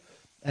 right?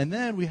 And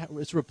then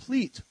it's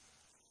replete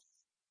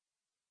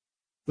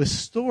with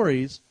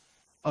stories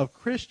of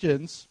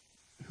Christians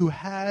who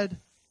had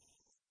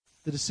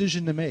the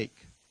decision to make.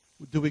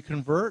 Do we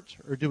convert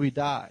or do we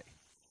die?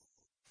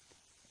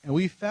 And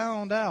we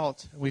found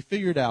out, and we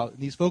figured out in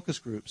these focus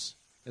groups,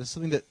 and it's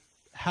something that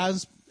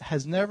has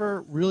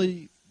never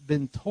really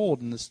been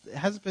told, and it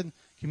hasn't been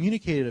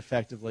communicated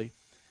effectively,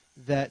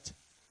 that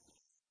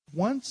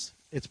once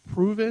it's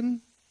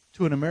proven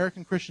to an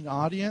American Christian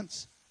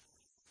audience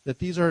that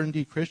these are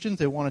indeed Christians,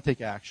 they want to take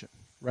action,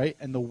 right?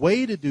 And the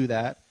way to do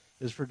that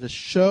is to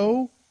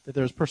show that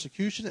there's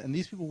persecution and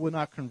these people would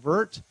not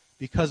convert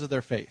because of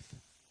their faith.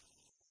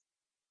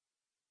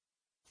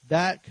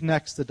 That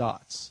connects the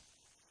dots.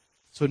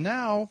 So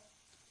now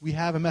we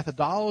have a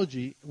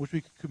methodology in which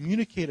we can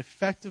communicate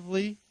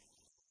effectively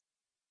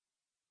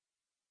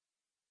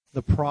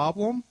the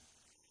problem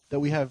that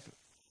we have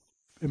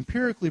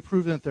empirically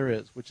proven that there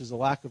is, which is a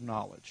lack of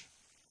knowledge,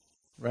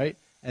 right?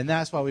 And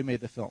that's why we made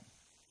the film.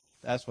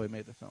 That's why we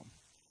made the film.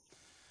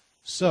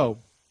 So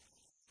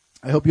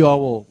I hope you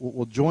all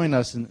will join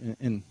us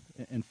in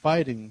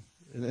fighting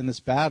in this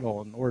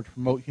battle in order to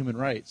promote human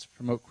rights,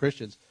 promote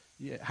Christians.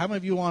 How many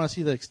of you want to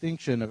see the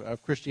extinction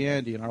of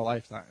Christianity in our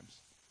lifetimes?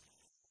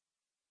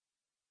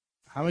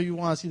 How many of you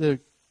want to see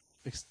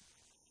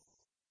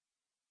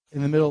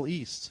in the Middle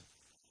East,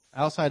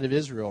 outside of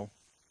Israel,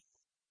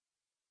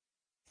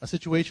 a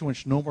situation in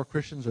which no more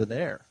Christians are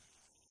there?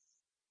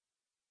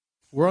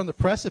 We're on the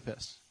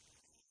precipice.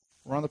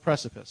 We're on the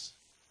precipice.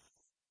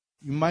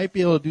 You might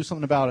be able to do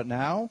something about it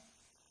now.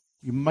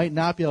 You might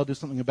not be able to do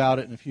something about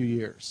it in a few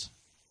years.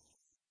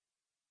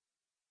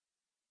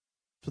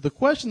 So the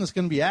question that's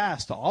going to be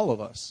asked to all of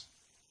us,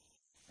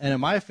 and in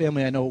my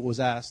family I know it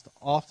was asked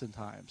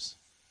oftentimes,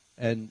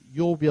 and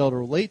you'll be able to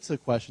relate to the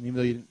question even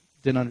though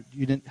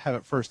you didn't have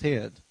it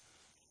firsthand.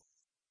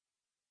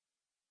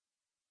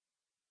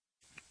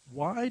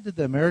 Why did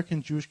the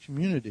American Jewish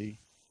community,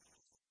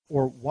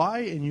 or why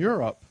in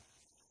Europe,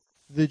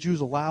 did the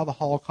Jews allow the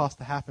Holocaust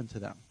to happen to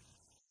them?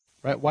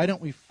 Right? Why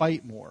don't we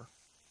fight more?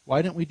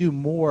 Why didn't we do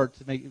more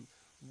to make it?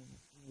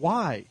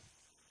 Why?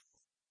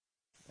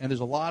 And there's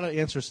a lot of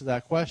answers to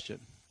that question.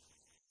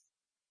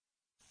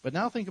 But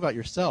now think about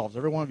yourselves,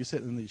 every one of you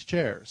sitting in these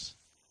chairs.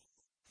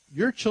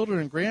 Your children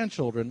and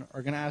grandchildren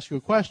are going to ask you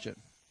a question.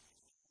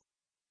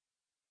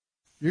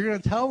 You're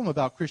going to tell them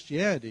about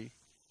Christianity.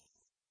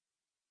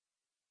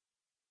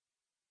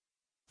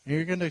 And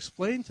you're going to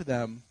explain to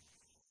them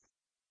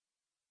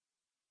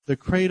the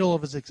cradle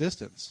of its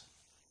existence.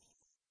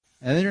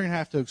 And then you're going to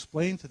have to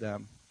explain to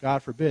them,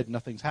 God forbid,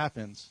 nothing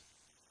happens,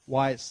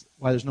 why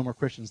there's no more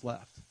Christians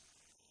left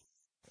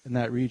in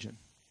that region.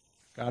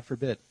 God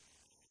forbid.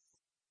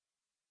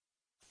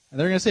 And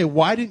they're going to say,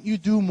 why didn't you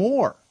do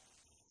more?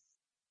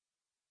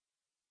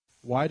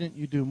 Why didn't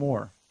you do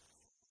more?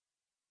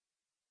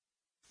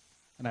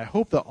 And I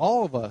hope that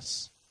all of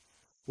us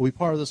will be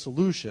part of the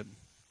solution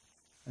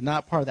and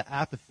not part of the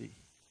apathy.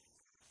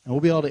 And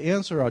we'll be able to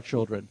answer our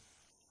children.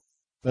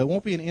 But it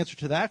won't be an answer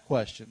to that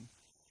question.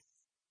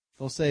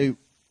 They'll say,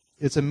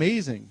 it's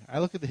amazing. I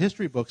look at the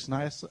history books and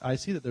I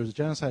see that there's a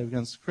genocide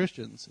against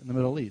Christians in the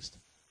Middle East.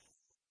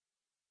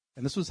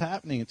 And this was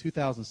happening in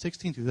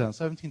 2016,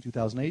 2017,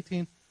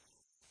 2018.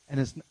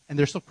 And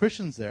there's still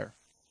Christians there.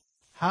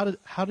 How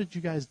did you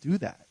guys do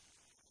that?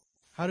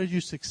 How did you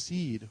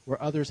succeed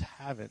where others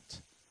haven't?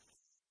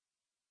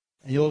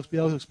 And you'll be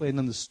able to explain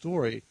them the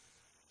story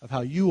of how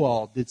you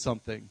all did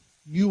something.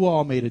 You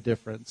all made a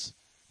difference.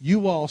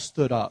 You all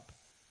stood up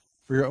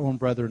for your own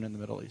brethren in the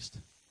Middle East.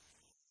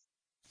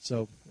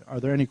 So, are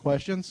there any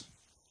questions?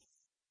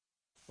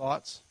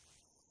 Thoughts?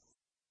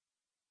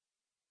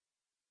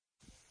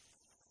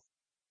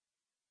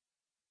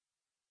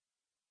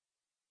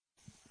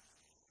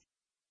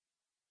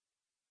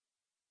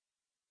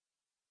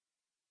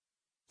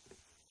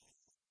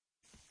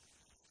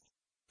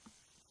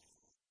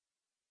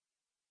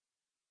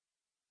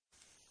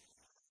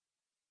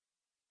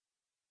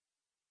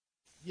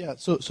 Yeah,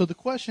 so the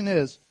question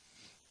is,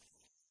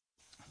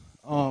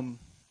 the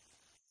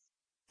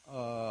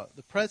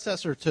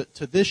predecessor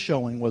to this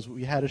showing was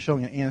we had a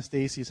showing at Aunt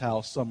Stacy's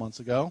house some months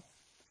ago,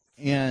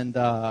 and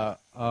Mr.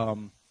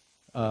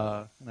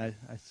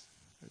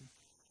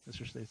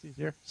 Stacy's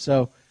here.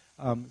 So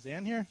is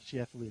Ann here? She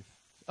have to leave.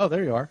 Oh,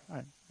 there you are. All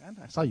right.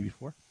 I saw you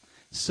before.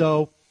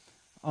 So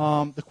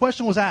the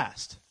question was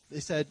asked. They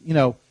said,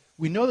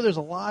 we know that there's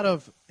a lot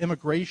of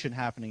immigration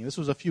happening. This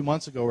was a few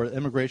months ago where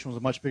immigration was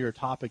a much bigger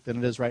topic than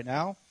it is right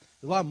now.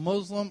 There's a lot of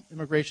Muslim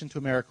immigration to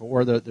America,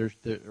 or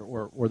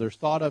there's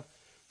thought of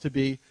to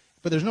be,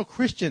 but there's no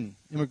Christian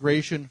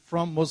immigration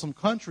from Muslim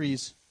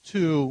countries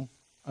to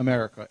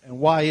America. And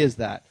why is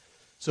that?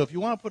 So if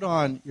you want to put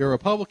on your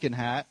Republican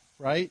hat,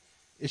 right,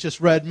 it's just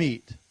red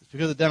meat. It's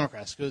because of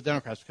Democrats, because of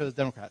Democrats, because of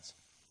Democrats.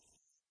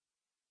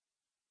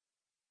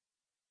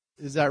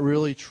 Is that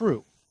really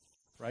true?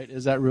 Right?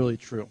 Is that really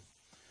true?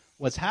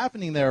 What's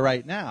happening there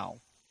right now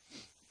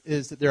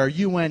is that there are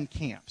UN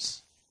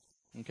camps.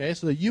 Okay,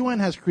 so the UN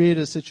has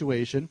created a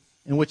situation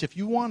in which if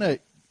you want to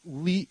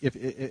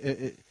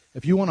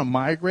if you want to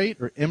migrate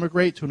or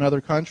immigrate to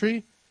another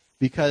country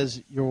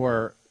because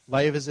your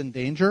life is in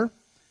danger,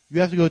 you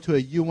have to go to a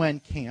UN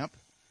camp,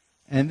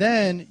 and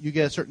then you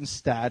get a certain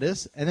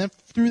status, and then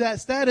through that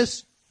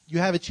status, you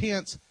have a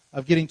chance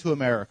of getting to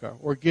America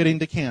or getting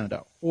to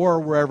Canada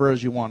or wherever it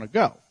is you want to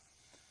go.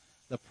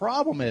 The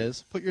problem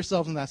is, put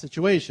yourselves in that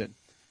situation.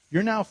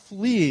 You're now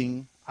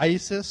fleeing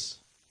ISIS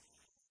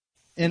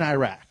in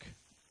Iraq,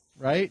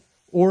 right?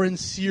 Or in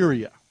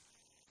Syria.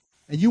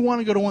 And you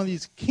want to go to one of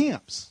these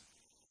camps.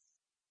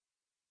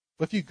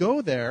 But if you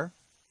go there,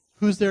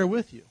 who's there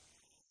with you?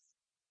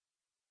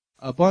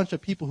 A bunch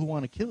of people who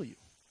want to kill you.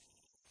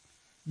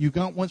 You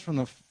got once from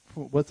the,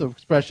 what's the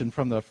expression?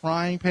 From the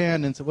frying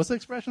pan into, what's the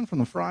expression? From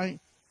the frying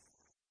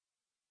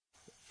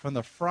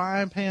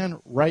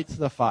pan right to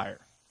the fire,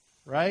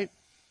 right?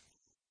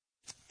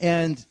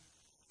 And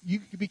you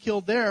could be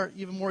killed there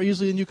even more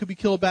easily than you could be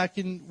killed back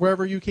in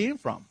wherever you came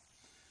from.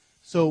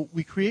 So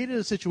we created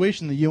a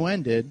situation, the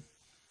UN did,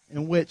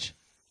 in which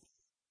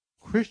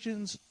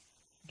Christians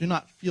do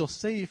not feel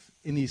safe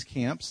in these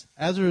camps.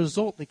 As a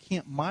result, they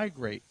can't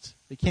migrate.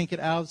 They can't get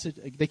out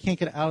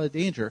of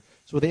danger.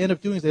 So what they end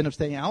up doing is they end up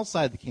staying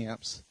outside the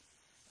camps.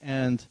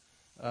 And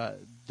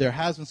there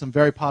has been some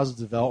very positive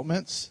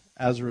developments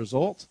as a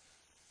result.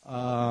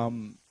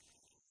 But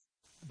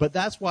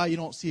that's why you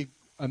don't see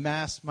a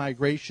mass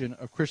migration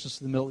of Christians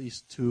to the Middle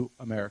East to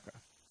America.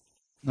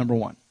 Number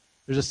one.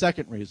 There's a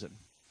second reason.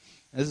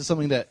 And this is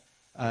something that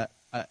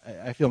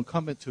I feel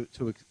incumbent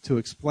to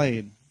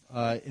explain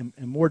in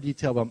more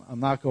detail, but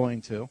I'm not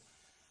going to.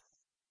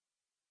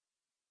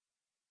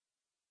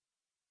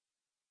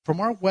 From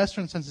our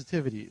Western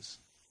sensitivities,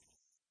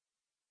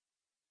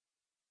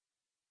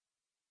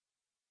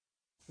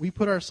 we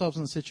put ourselves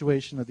in the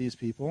situation of these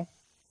people,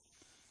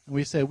 and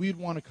we say we'd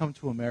want to come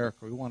to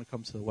America, we want to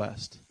come to the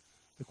West.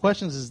 The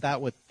question is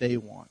that what they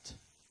want?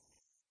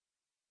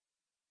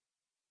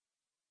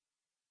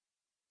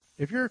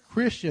 If you're a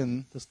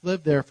Christian that's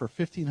lived there for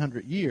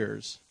 1,500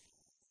 years,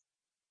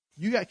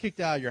 you got kicked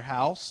out of your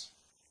house,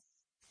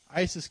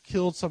 ISIS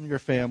killed some of your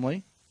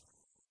family,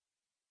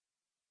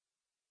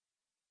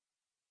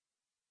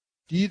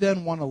 do you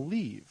then want to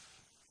leave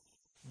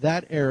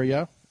that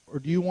area, or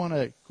do you want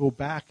to go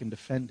back and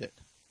defend it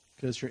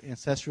because it's your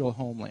ancestral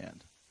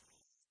homeland?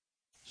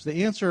 So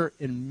the answer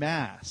in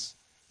mass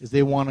is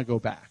they want to go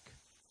back.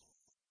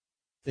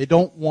 They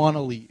don't want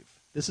to leave.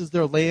 This is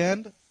their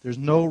land. There's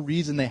no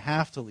reason they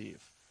have to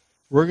leave.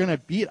 We're going to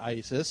beat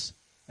ISIS,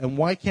 and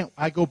why can't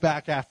I go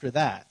back after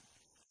that?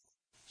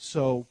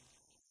 So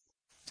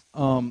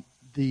I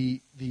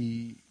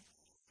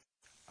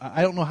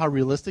don't know how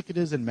realistic it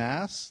is in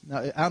mass. Now,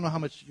 I don't know how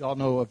much y'all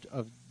know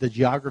of the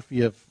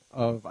geography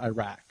of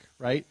Iraq,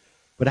 right?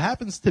 But it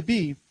happens to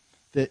be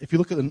that if you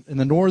look at in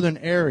the northern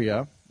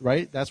area,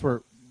 right, that's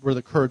where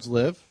the Kurds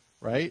live,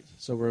 right?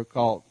 So we'll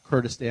call it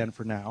Kurdistan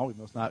for now, even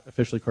though it's not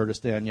officially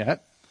Kurdistan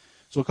yet.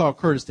 So we'll call it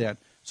Kurdistan.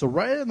 So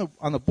right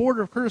on the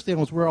border of Kurdistan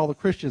was where all the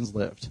Christians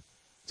lived.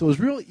 So it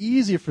was real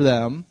easy for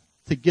them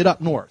to get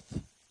up north,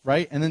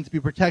 right, and then to be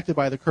protected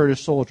by the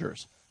Kurdish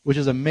soldiers, which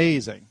is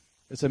amazing.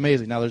 It's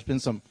amazing. Now, there's been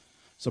some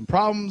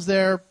problems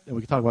there, and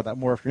we can talk about that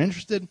more if you're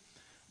interested.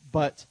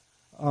 But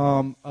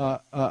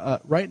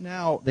right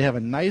now, they have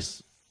a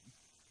nice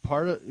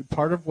part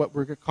of what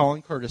we're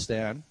calling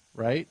Kurdistan,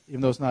 right,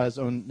 even though it's not its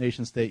own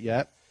nation state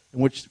yet, in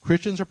which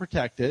Christians are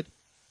protected,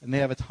 and they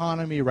have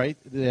autonomy, right?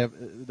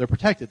 They're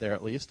protected there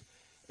at least,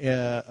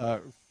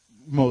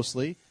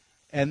 mostly.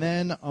 And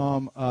then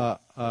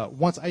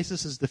once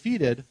ISIS is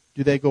defeated,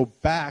 do they go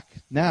back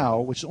now,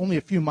 which is only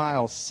a few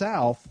miles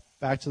south,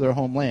 back to their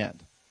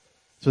homeland?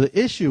 So the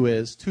issue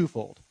is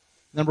twofold.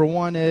 Number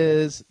one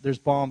is there's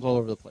bombs all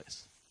over the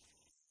place.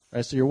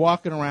 Right? So you're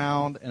walking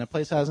around, and a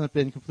place hasn't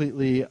been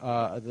completely,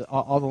 all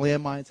the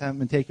landmines haven't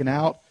been taken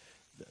out.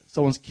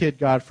 Someone's kid,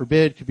 God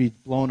forbid, could be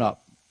blown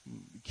up,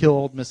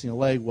 killed, missing a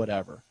leg,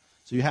 whatever.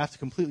 So you have to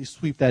completely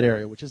sweep that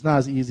area, which is not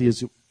as easy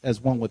as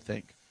one would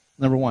think,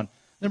 number one.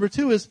 Number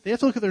two is they have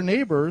to look at their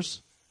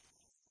neighbors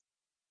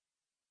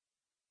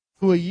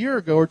who a year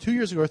ago or 2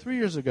 years ago or 3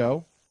 years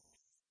ago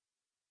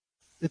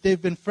that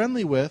they've been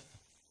friendly with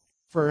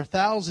for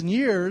 1,000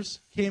 years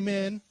came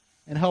in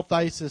and helped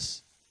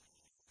ISIS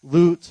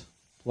loot,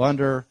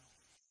 plunder,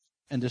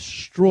 and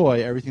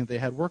destroy everything that they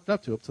had worked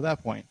up to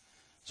that point.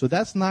 So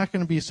that's not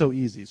going to be so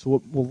easy. So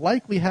what will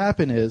likely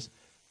happen is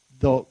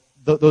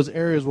those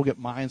areas will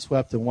get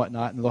mineswept and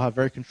whatnot, and they'll have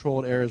very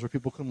controlled areas where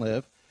people can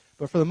live.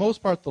 But for the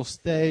most part, they'll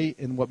stay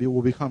in what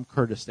will become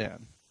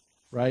Kurdistan,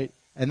 right?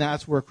 And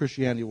that's where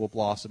Christianity will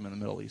blossom in the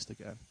Middle East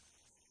again.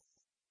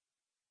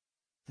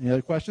 Any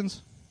other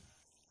questions?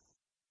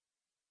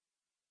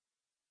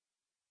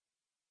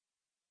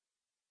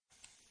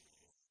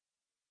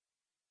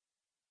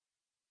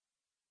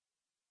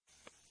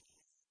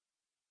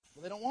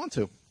 Well, they don't want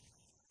to.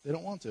 They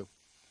don't want to.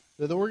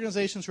 The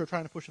organizations who are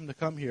trying to push them to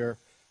come here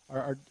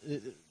are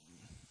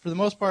for the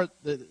most part,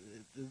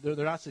 they're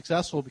not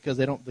successful because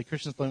the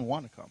Christians don't even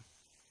want to come.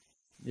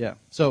 Yeah.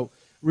 So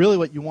really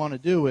what you want to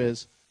do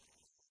is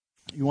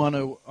you want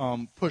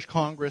to push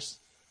Congress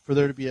for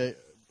there to be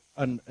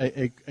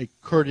a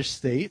Kurdish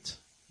state,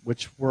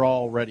 which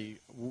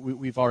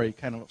we've already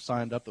kind of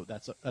signed up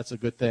that that's a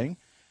good thing.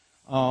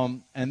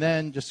 And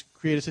then just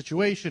create a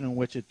situation in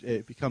which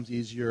it becomes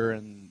easier,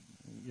 and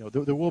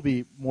there will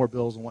be more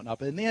bills and whatnot.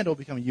 But in the end, it will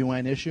become a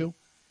UN issue.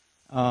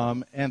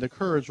 And the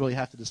Kurds really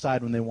have to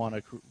decide when they want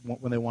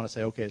to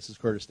say, okay, this is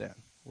Kurdistan.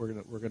 We're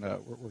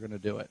gonna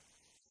do it.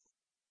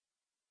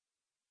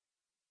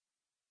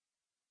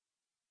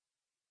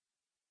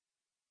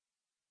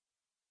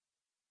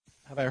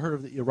 Have I heard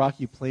of the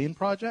Iraqi plane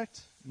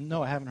project?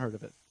 No, I haven't heard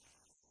of it.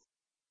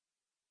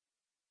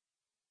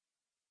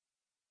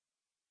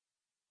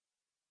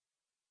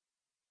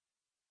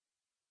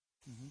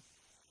 Mm-hmm.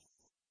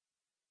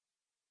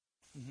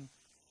 Mm-hmm.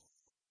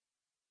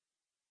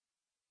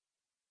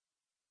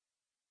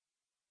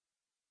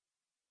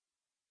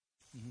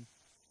 Mm-hmm.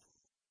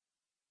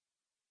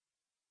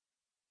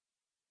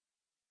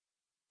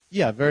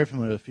 Yeah, very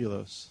familiar with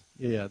Philos.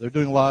 Yeah, they're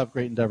doing a lot of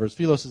great endeavors.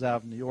 Philos is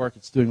out of New York.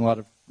 It's doing a lot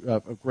of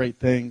great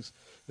things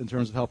in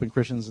terms of helping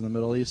Christians in the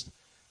Middle East.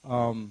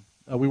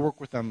 We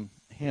work with them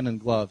hand in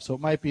glove, so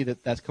it might be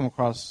that that's come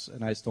across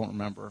and I just don't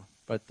remember.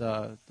 But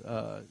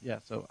yeah,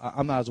 so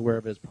I'm not as aware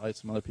of it as probably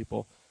some other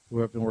people who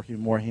have been working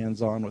more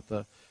hands-on with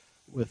the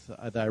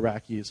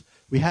Iraqis.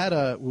 We had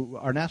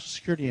our national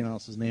security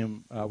analyst's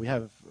name. We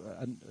have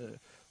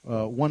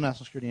one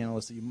national security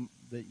analyst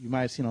that you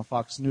might have seen on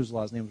Fox News a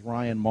lot. His name is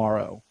Ryan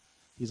Morrow.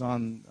 He's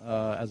on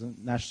as a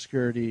national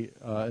security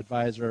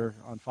advisor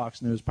on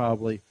Fox News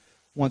probably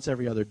once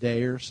every other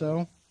day or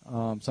so.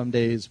 Some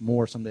days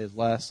more, some days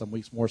less, some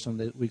weeks more,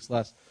 some weeks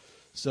less.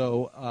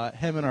 So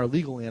him and our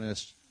legal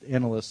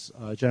analyst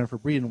Jennifer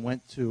Breeden,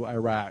 went to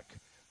Iraq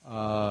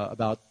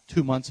about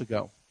 2 months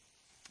ago.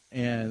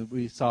 And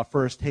we saw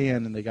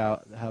firsthand, and they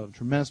have a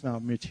tremendous amount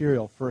of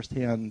material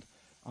firsthand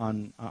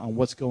on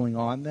what's going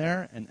on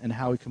there and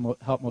how we can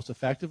help most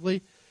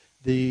effectively.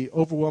 The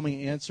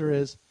overwhelming answer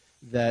is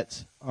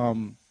that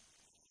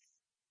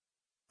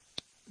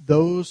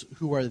those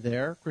who are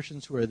there,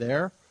 Christians who are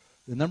there,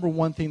 the number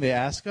one thing they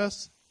ask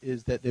us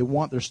is that they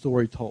want their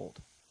story told.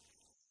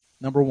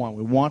 Number one,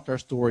 we want our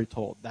story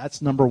told.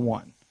 That's number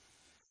one.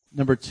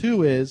 Number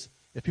two is,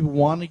 if people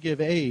want to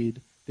give aid,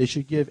 they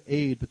should give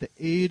aid, but the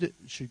aid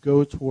should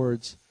go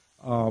towards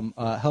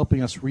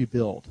helping us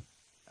rebuild,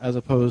 as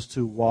opposed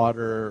to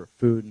water,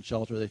 food, and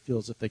shelter. They feel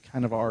as if they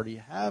kind of already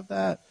have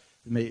that.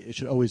 It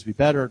should always be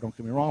better, don't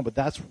get me wrong, but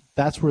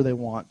that's where they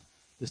want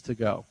this to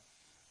go.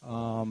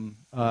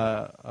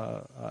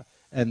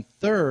 And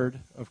third,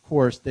 of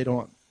course, they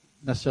don't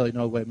necessarily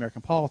know the way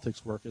American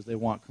politics work is they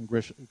want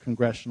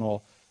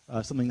congressional,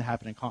 something to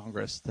happen in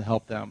Congress to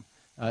help them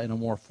in a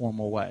more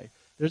formal way.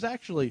 There's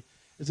actually,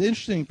 it's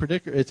interesting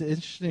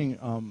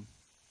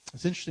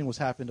what's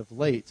happened of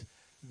late.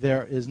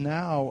 There is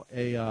now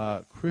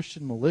a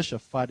Christian militia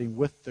fighting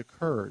with the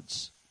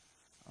Kurds,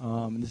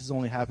 and this has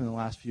only happened in the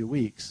last few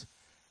weeks,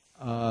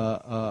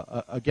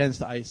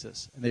 against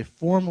ISIS. And they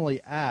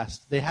formally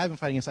asked, they have been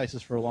fighting against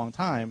ISIS for a long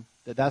time,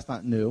 that's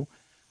not new,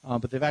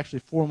 but they've actually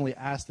formally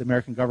asked the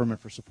American government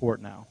for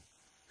support now.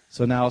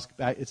 So now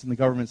it's in the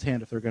government's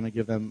hand if they're going to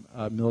give them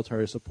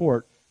military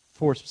support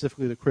for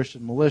specifically the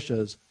Christian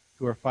militias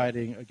who are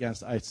fighting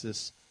against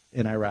ISIS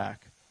in Iraq.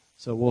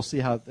 So we'll see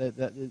how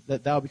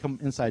that'll become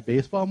inside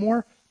baseball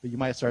more, but you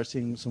might start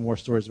seeing some more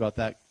stories about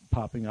that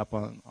popping up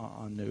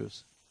on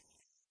news.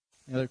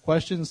 Any other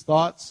questions,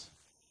 thoughts?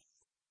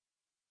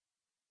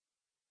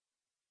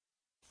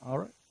 All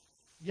right.